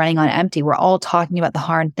emotionally running on empty. We're all talking about the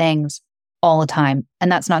hard things all the time.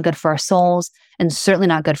 And that's not good for our souls and certainly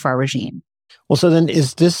not good for our regime. Well, so then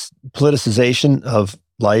is this politicization of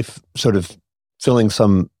life sort of filling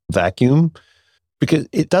some vacuum? Because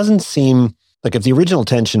it doesn't seem like if the original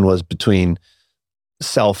tension was between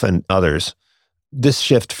self and others, this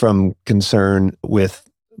shift from concern with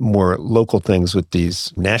more local things with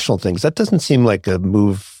these national things, that doesn't seem like a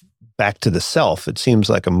move back to the self. It seems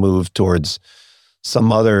like a move towards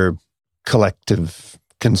some other collective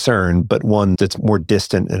concern, but one that's more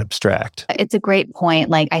distant and abstract. It's a great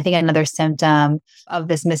point. Like, I think another symptom of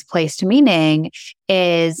this misplaced meaning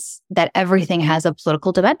is that everything has a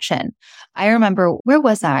political dimension. I remember, where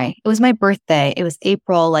was I? It was my birthday. It was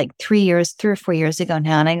April, like 3 or 4 years ago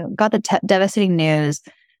now. And I got the devastating news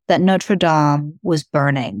that Notre Dame was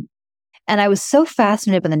burning. And I was so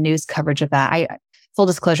fascinated by the news coverage of that. Full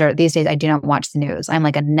disclosure, these days I do not watch the news. I'm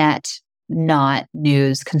like a not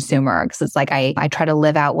news consumer, because it's like I try to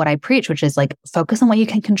live out what I preach, which is like focus on what you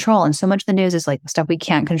can control. And so much of the news is like stuff we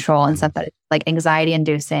can't control and stuff that is like anxiety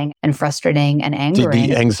inducing and frustrating and angering.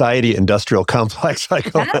 The anxiety industrial complex.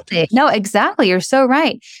 Exactly. No, exactly. You're so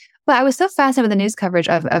right. But I was so fascinated with the news coverage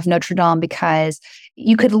of Notre Dame because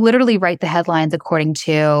you could literally write the headlines according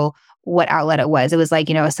to what outlet it was. It was like,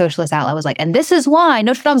 a socialist outlet was like, and this is why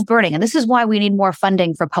Notre Dame's burning. And this is why we need more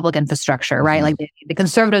funding for public infrastructure, right? Like the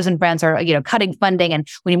conservatives in France are, cutting funding and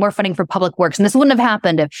we need more funding for public works. And this wouldn't have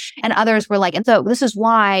happened and others were like, and so this is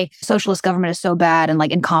why socialist government is so bad and like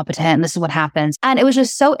incompetent. And this is what happens. And it was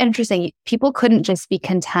just so interesting. People couldn't just be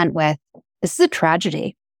content with, this is a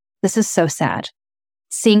tragedy. This is so sad.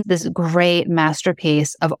 Seeing this great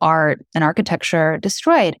masterpiece of art and architecture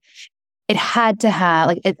destroyed. It had to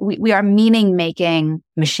have, we are meaning-making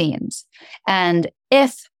machines. And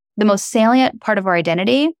if the most salient part of our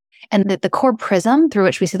identity and the core prism through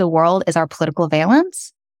which we see the world is our political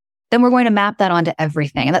valence, then we're going to map that onto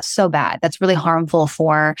everything. And that's so bad. That's really harmful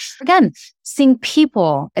for, again, seeing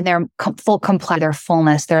people in their full complexity, their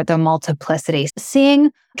fullness, their multiplicity,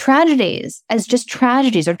 seeing tragedies as just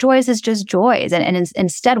tragedies or joys as just joys. And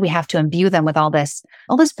instead, we have to imbue them with all this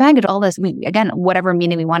baggage, again, whatever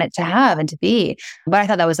meaning we want it to have and to be. But I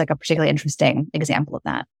thought that was like a particularly interesting example of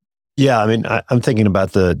that. Yeah, I mean, I'm thinking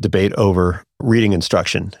about the debate over reading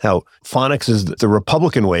instruction, how phonics is the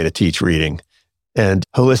Republican way to teach reading. And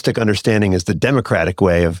holistic understanding is the democratic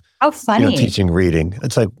way of How funny. Teaching reading.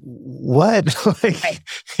 It's like, what? Like, Right.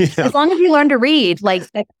 you know, As long as you learn to read, like,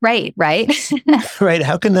 that's great, right? right?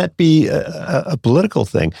 How can that be a political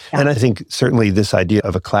thing? Yeah. And I think certainly this idea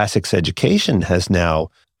of a classics education has now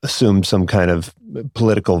assumed some kind of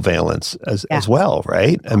political valence as well,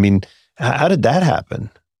 right? I mean, how did that happen?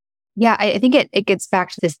 Yeah, I think it gets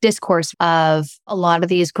back to this discourse of a lot of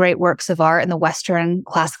these great works of art in the Western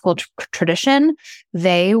classical tradition.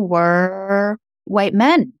 They were white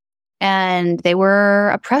men, and they were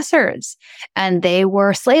oppressors, and they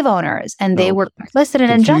were slave owners, and they were complicit in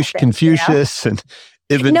injustice. Confucius and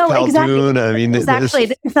Ibn Khaldun. Exactly. I mean, exactly.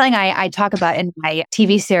 This is something I talk about in my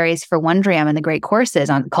TV series for Wondrium and the great courses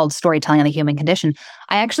called Storytelling on the Human Condition.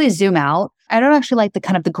 I actually zoom out. I don't actually like the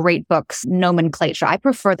kind of the great books nomenclature. I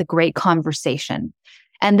prefer the great conversation.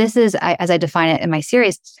 And this is, as I define it in my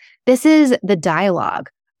series, this is the dialogue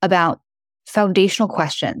about foundational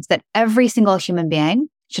questions that every single human being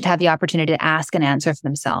should have the opportunity to ask and answer for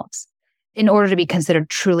themselves in order to be considered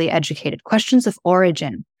truly educated. Questions of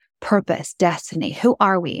origin, purpose, destiny. Who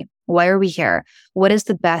are we? Why are we here? What is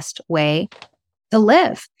the best way to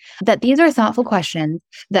live? That these are thoughtful questions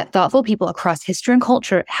that thoughtful people across history and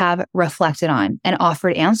culture have reflected on and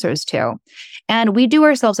offered answers to. And we do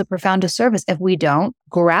ourselves a profound disservice if we don't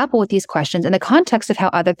grapple with these questions in the context of how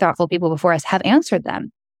other thoughtful people before us have answered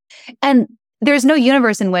them. And there's no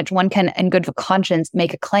universe in which one can, in good conscience,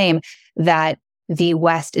 make a claim that the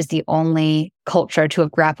West is the only culture to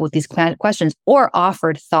have grappled with these questions or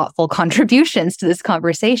offered thoughtful contributions to this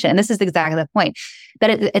conversation. And this is exactly the point,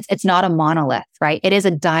 that it's not a monolith, right? It is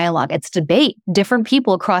a dialogue. It's debate. Different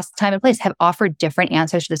people across time and place have offered different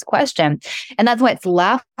answers to this question. And that's why it's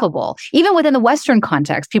laughable. Even within the Western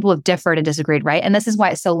context, people have differed and disagreed, right? And this is why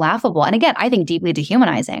it's so laughable. And again, I think deeply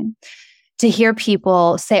dehumanizing to hear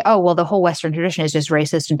people say, oh, well, the whole Western tradition is just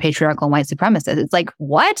racist and patriarchal and white supremacist. It's like,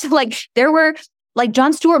 what? Like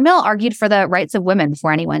John Stuart Mill argued for the rights of women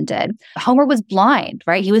before anyone did. Homer was blind,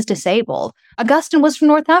 right? He was disabled. Augustine was from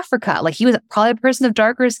North Africa. Like he was probably a person of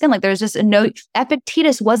darker skin. Like there's just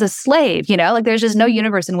Epictetus was a slave, like there's just no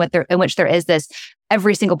universe in which there is this,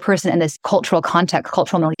 every single person in this cultural context,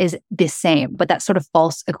 cultural mill is the same. But that sort of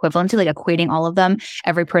false equivalency, like equating all of them,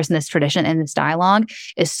 every person in this tradition and this dialogue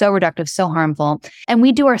is so reductive, so harmful. And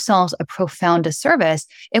we do ourselves a profound disservice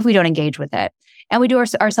if we don't engage with it. And we do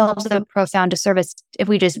ourselves a profound disservice if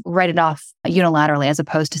we just write it off unilaterally, as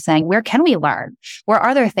opposed to saying, where can we learn? Where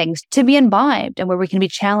are there things to be imbibed and where we can be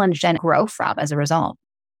challenged and grow from as a result?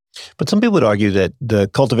 But some people would argue that the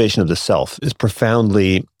cultivation of the self is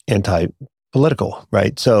profoundly anti-political,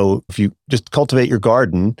 right? So if you just cultivate your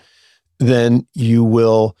garden, then you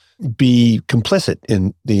will be complicit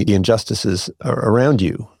in the injustices around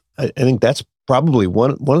you. I think that's probably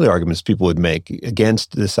one of the arguments people would make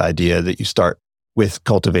against this idea that you start with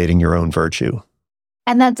cultivating your own virtue.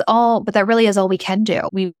 And that's all, but that really is all we can do.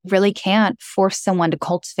 We really can't force someone to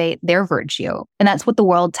cultivate their virtue. And that's what the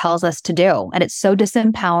world tells us to do. And it's so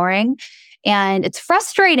disempowering and it's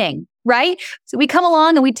frustrating, right? So we come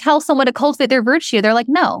along and we tell someone to cultivate their virtue. They're like,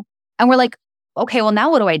 no. And we're like, okay, well,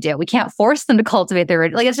 now what do I do? We can't force them to cultivate their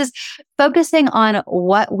virtue. Like it's just focusing on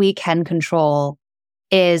what we can control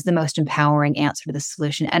is the most empowering answer to the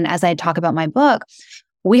solution. And as I talk about my book,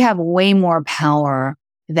 we have way more power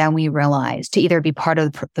than we realize to either be part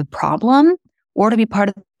of the problem or to be part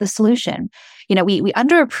of the solution. We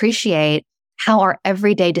underappreciate how our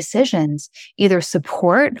everyday decisions either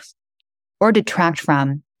support or detract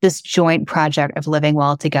from this joint project of living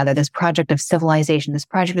well together, this project of civilization, this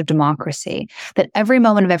project of democracy, that every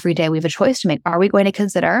moment of every day we have a choice to make. Are we going to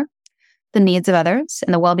consider the needs of others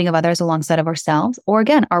and the well-being of others alongside of ourselves? Or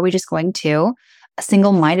again, are we just going to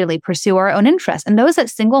single-mindedly pursue our own interests? And those that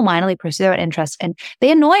single-mindedly pursue our interests, and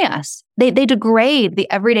they annoy us. They degrade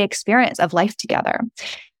the everyday experience of life together.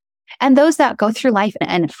 And those that go through life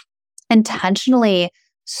and intentionally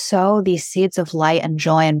sow these seeds of light and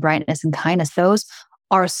joy and brightness and kindness, those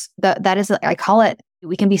are, that is, I call it,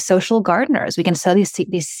 we can be social gardeners. We can sow these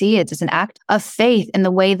seeds as an act of faith in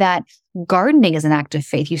the way that gardening is an act of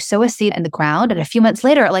faith. You sow a seed in the ground and a few months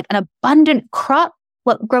later, like an abundant crop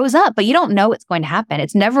what grows up, but you don't know what's going to happen.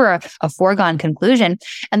 It's never a foregone conclusion.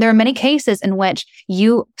 And there are many cases in which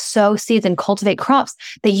you sow seeds and cultivate crops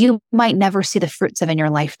that you might never see the fruits of in your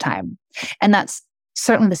lifetime. And that's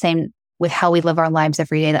certainly the same with how we live our lives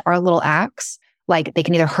every day, that our little acts, like they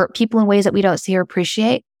can either hurt people in ways that we don't see or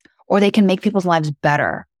appreciate, or they can make people's lives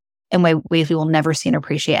better in ways we will never see and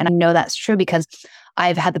appreciate. And I know that's true because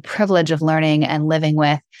I've had the privilege of learning and living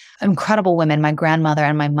with incredible women, my grandmother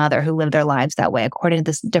and my mother, who lived their lives that way according to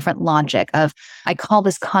this different logic of, I call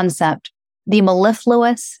this concept the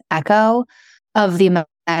mellifluous echo of the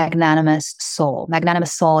magnanimous soul.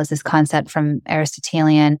 Magnanimous soul is this concept from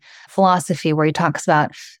Aristotelian philosophy where he talks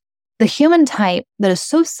about the human type that is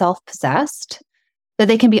so self-possessed that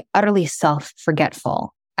they can be utterly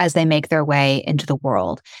self-forgetful as they make their way into the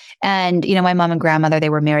world. And, my mom and grandmother, they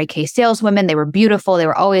were Mary Kay saleswomen. They were beautiful. They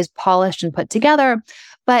were always polished and put together.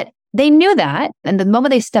 But they knew that. And the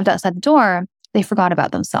moment they stepped outside the door, they forgot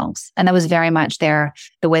about themselves. And that was very much the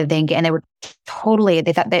way that and they were totally,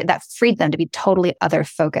 they thought that freed them to be totally other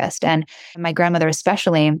focused. And my grandmother,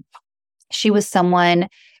 especially, she was someone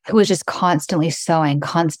who was just constantly sewing,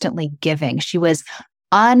 constantly giving. She was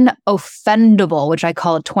unoffendable, which I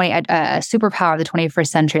call a superpower of the 21st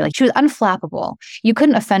century. Like, she was unflappable. You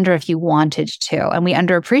couldn't offend her if you wanted to. And we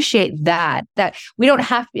underappreciate that we don't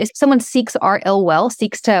have, if someone seeks our ill will,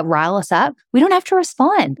 seeks to rile us up, we don't have to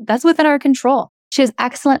respond. That's within our control. She was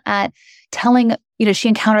excellent at telling, she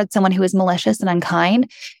encountered someone who was malicious and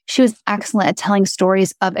unkind. She was excellent at telling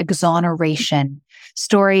stories of exoneration.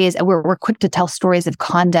 Stories, we're quick to tell stories of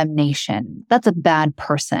condemnation. That's a bad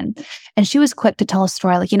person. And she was quick to tell a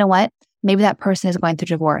story like, you know what? Maybe that person is going through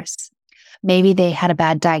divorce. Maybe they had a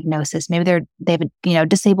bad diagnosis. Maybe they have a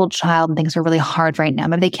disabled child and things are really hard right now.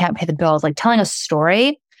 Maybe they can't pay the bills. Like, telling a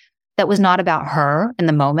story that was not about her in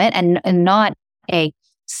the moment and not a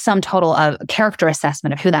sum total of character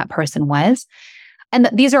assessment of who that person was. And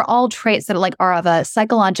these are all traits that are of a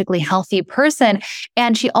psychologically healthy person.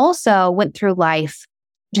 And she also went through life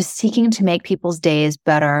just seeking to make people's days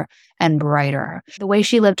better and brighter. The way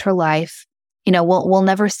she lived her life, we'll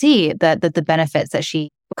never see the benefits that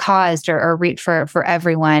she caused or reaped for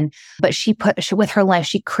everyone. But with her life,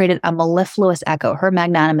 she created a mellifluous echo. Her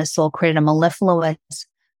magnanimous soul created a mellifluous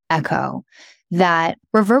echo that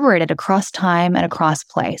reverberated across time and across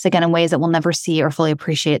place, again, in ways that we'll never see or fully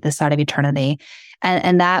appreciate this side of eternity.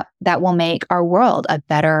 And that will make our world a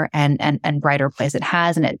better and brighter place. It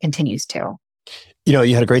has, and it continues to. You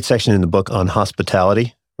had a great section in the book on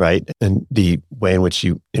hospitality, right? And the way in which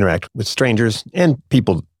you interact with strangers and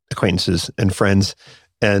people, acquaintances and friends,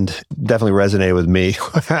 and definitely resonated with me.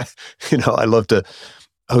 I love to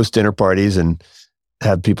host dinner parties and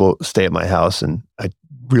have people stay at my house. And I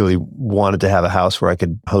really wanted to have a house where I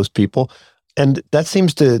could host people. And that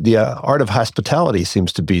seems the art of hospitality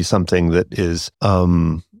seems to be something that is,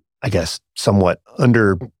 I guess, somewhat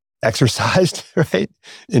under exercised, right?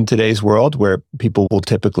 In today's world where people will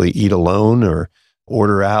typically eat alone or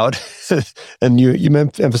order out. And you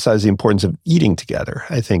emphasize the importance of eating together,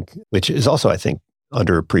 I think, which is also, I think,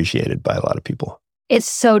 underappreciated by a lot of people. It's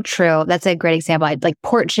so true. That's a great example. Like,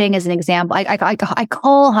 porching is an example. I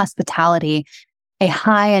call hospitality a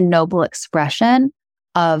high and noble expression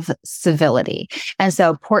of civility. And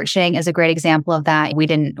so porching is a great example of that.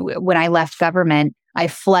 When I left government, I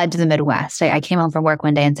fled to the Midwest. I came home from work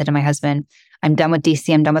one day and said to my husband, I'm done with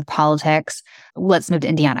DC. I'm done with politics. Let's move to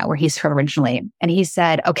Indiana, where he's from originally. And he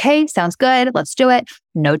said, okay, sounds good. Let's do it.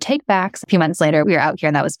 No take backs. A few months later, we were out here,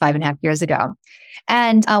 and that was 5.5 years ago.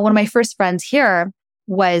 And one of my first friends here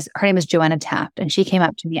her name is Joanna Taft. And she came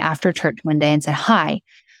up to me after church one day and said, hi,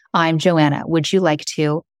 I'm Joanna. Would you like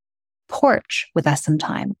to porch with us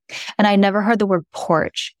sometime? And I never heard the word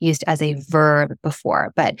porch used as a verb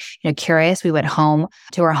before, but curious, we went home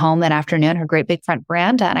to her home that afternoon, her great big front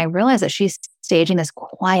veranda, and I realized that she's staging this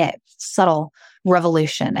quiet, subtle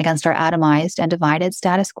revolution against our atomized and divided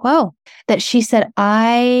status quo. That she said,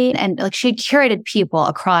 she had curated people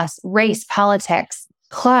across race, politics,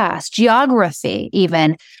 class, geography,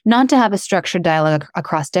 even, not to have a structured dialogue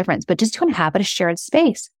across difference, but just to inhabit a shared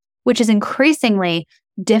space, which is increasingly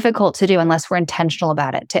difficult to do unless we're intentional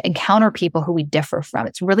about it, to encounter people who we differ from.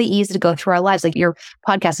 It's really easy to go through our lives. Like, your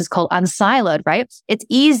podcast is called Unsiloed, right? It's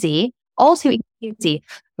easy, all too easy,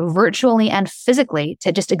 virtually and physically,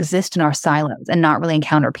 to just exist in our silos and not really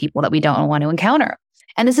encounter people that we don't want to encounter.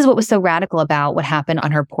 And this is what was so radical about what happened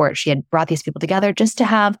on her porch. She had brought these people together just to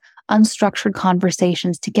have unstructured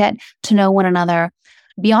conversations, to get to know one another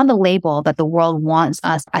beyond the label that the world wants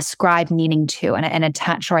us ascribe meaning to and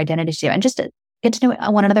attach our identity to, and just to get to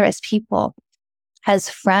know one another as people, as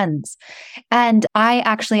friends. And I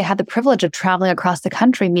actually had the privilege of traveling across the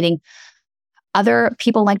country, meeting other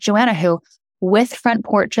people like Joanna who, with front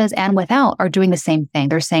porches and without, are doing the same thing.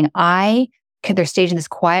 They're saying, they're staging this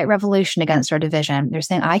quiet revolution against our division. They're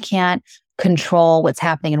saying, I can't control what's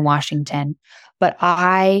happening in Washington, but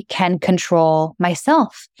I can control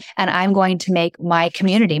myself. And I'm going to make my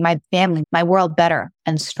community, my family, my world better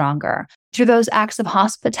and stronger through those acts of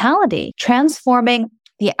hospitality, transforming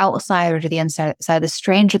the outsider to the inside, the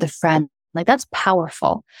stranger, the friend. Like, that's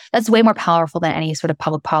powerful. That's way more powerful than any sort of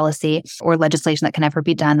public policy or legislation that can ever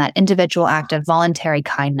be done. That individual act of voluntary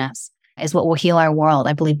kindness is what will heal our world.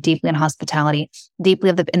 I believe deeply in hospitality, deeply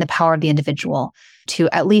in the power of the individual to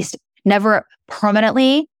at least never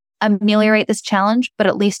permanently ameliorate this challenge, but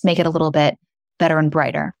at least make it a little bit better and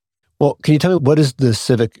brighter. Well, can you tell me, what is the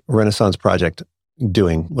Civic Renaissance Project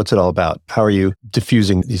doing? What's it all about? How are you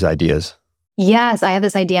diffusing these ideas? Yes, I have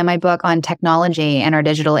this idea in my book on technology and our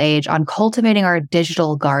digital age, on cultivating our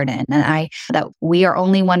digital garden. And that we are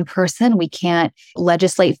only one person. We can't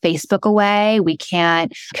legislate Facebook away. We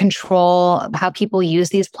can't control how people use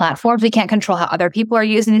these platforms. We can't control how other people are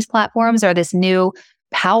using these platforms or this new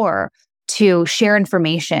power to share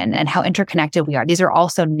information and how interconnected we are. These are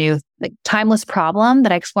also new, timeless problem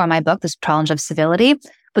that I explore in my book, this challenge of civility.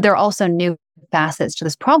 But there are also new facets to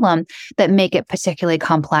this problem that make it particularly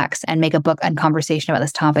complex and make a book and conversation about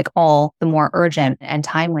this topic all the more urgent and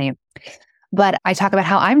timely. But I talk about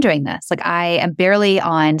how I'm doing this. I am barely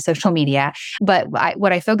on social media, but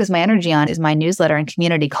what I focus my energy on is my newsletter and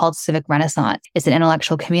community called Civic Renaissance. It's an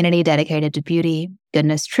intellectual community dedicated to beauty,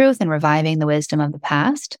 goodness, truth, and reviving the wisdom of the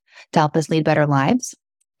past to help us lead better lives.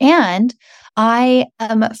 And I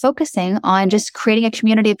am focusing on just creating a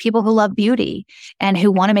community of people who love beauty and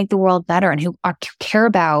who want to make the world better and who care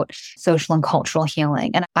about social and cultural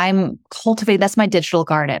healing. And I'm cultivating, that's my digital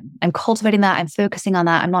garden. I'm cultivating that. I'm focusing on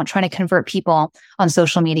that. I'm not trying to convert people on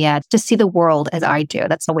social media to see the world as I do.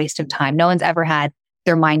 That's a waste of time. No one's ever had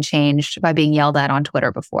their mind changed by being yelled at on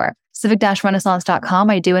Twitter before. Civic-renaissance.com.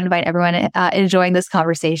 I do invite everyone enjoying this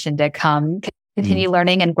conversation to come continue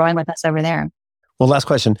learning and growing with us over there. Well, last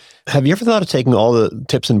question. Have you ever thought of taking all the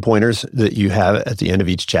tips and pointers that you have at the end of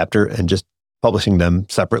each chapter and just publishing them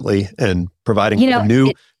separately and providing a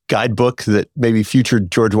new guidebook that maybe future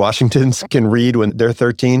George Washingtons can read when they're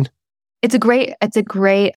 13? It's a great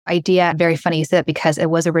idea. Very funny you said it because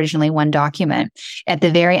it was originally one document. At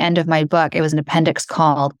the very end of my book, it was an appendix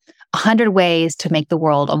called 100 Ways to Make the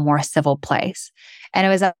World a More Civil Place. And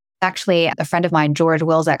it was actually a friend of mine, George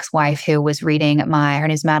Will's ex-wife, who was reading her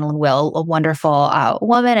name's Madeline Will, a wonderful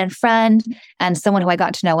woman and friend, and someone who I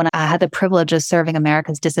got to know when I had the privilege of serving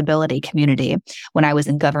America's disability community when I was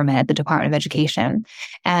in government at the Department of Education.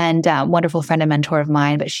 And wonderful friend and mentor of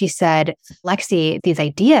mine. But she said, Lexi, these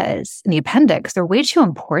ideas in the appendix, they're way too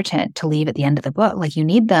important to leave at the end of the book. You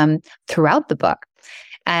need them throughout the book.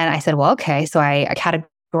 And I said, well, okay. So I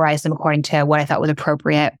categorized them according to what I thought was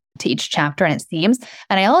appropriate to each chapter and its themes.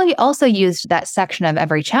 And I also used that section of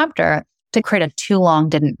every chapter to create a too long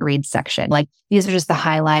didn't read section. These are just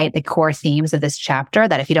the core themes of this chapter,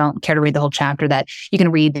 that if you don't care to read the whole chapter, that you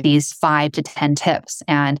can read these 5 to 10 tips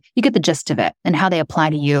and you get the gist of it and how they apply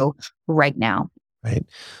to you right now. Right.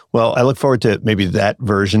 Well, I look forward to maybe that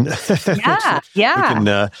version. Yeah. We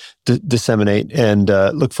can disseminate, and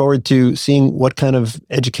look forward to seeing what kind of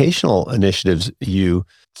educational initiatives you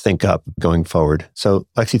think up going forward. So,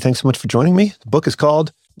 Lexi, thanks so much for joining me. The book is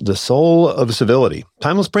called The Soul of Civility,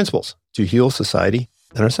 Timeless Principles to Heal Society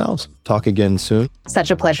and Ourselves. Talk again soon. Such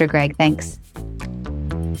a pleasure, Greg. Thanks.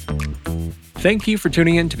 Thank you for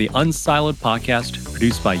tuning in to the Unsiloed podcast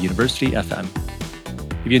produced by University FM.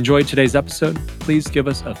 If you enjoyed today's episode, please give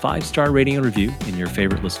us a 5-star rating and review in your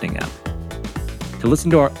favorite listening app. To listen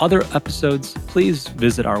to our other episodes, please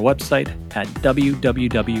visit our website at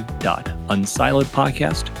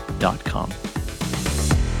www.unsiloedpodcast.com.